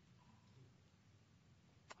bad?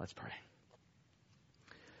 Let's pray.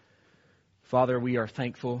 Father, we are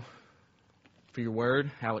thankful for your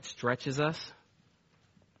word, how it stretches us,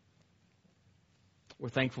 We're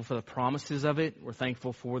thankful for the promises of it. We're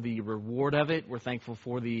thankful for the reward of it. We're thankful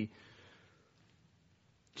for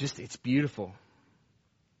it's beautiful.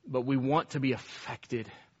 But we want to be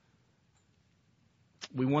affected.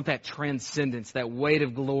 We want that transcendence, that weight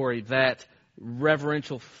of glory, that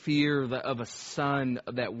reverential fear of a son,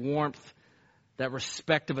 that warmth, that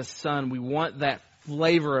respect of a son. We want that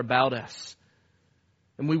flavor about us.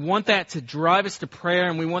 And we want that to drive us to prayer,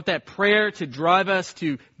 and we want that prayer to drive us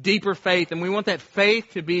to deeper faith, and we want that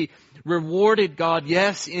faith to be rewarded, God,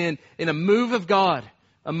 yes, in a move of God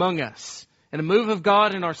among us, and a move of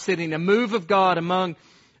God in our city, and a move of God among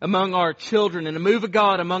our children, and a move of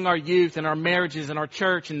God among our youth and our marriages and our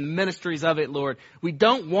church and the ministries of it, Lord. We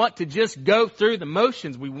don't want to just go through the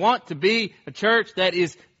motions. We want to be a church that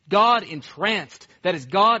is God entranced, that is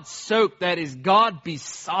God soaked, that is God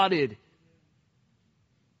besotted.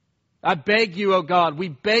 I beg you, oh God, we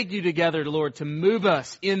beg you together, Lord, to move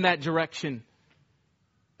us in that direction.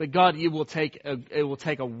 But God, it will take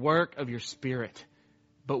a work of your Spirit.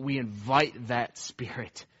 But we invite that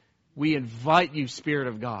Spirit. We invite you, Spirit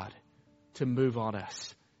of God, to move on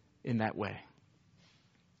us in that way.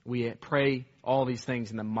 We pray all these things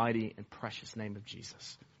in the mighty and precious name of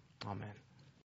Jesus. Amen.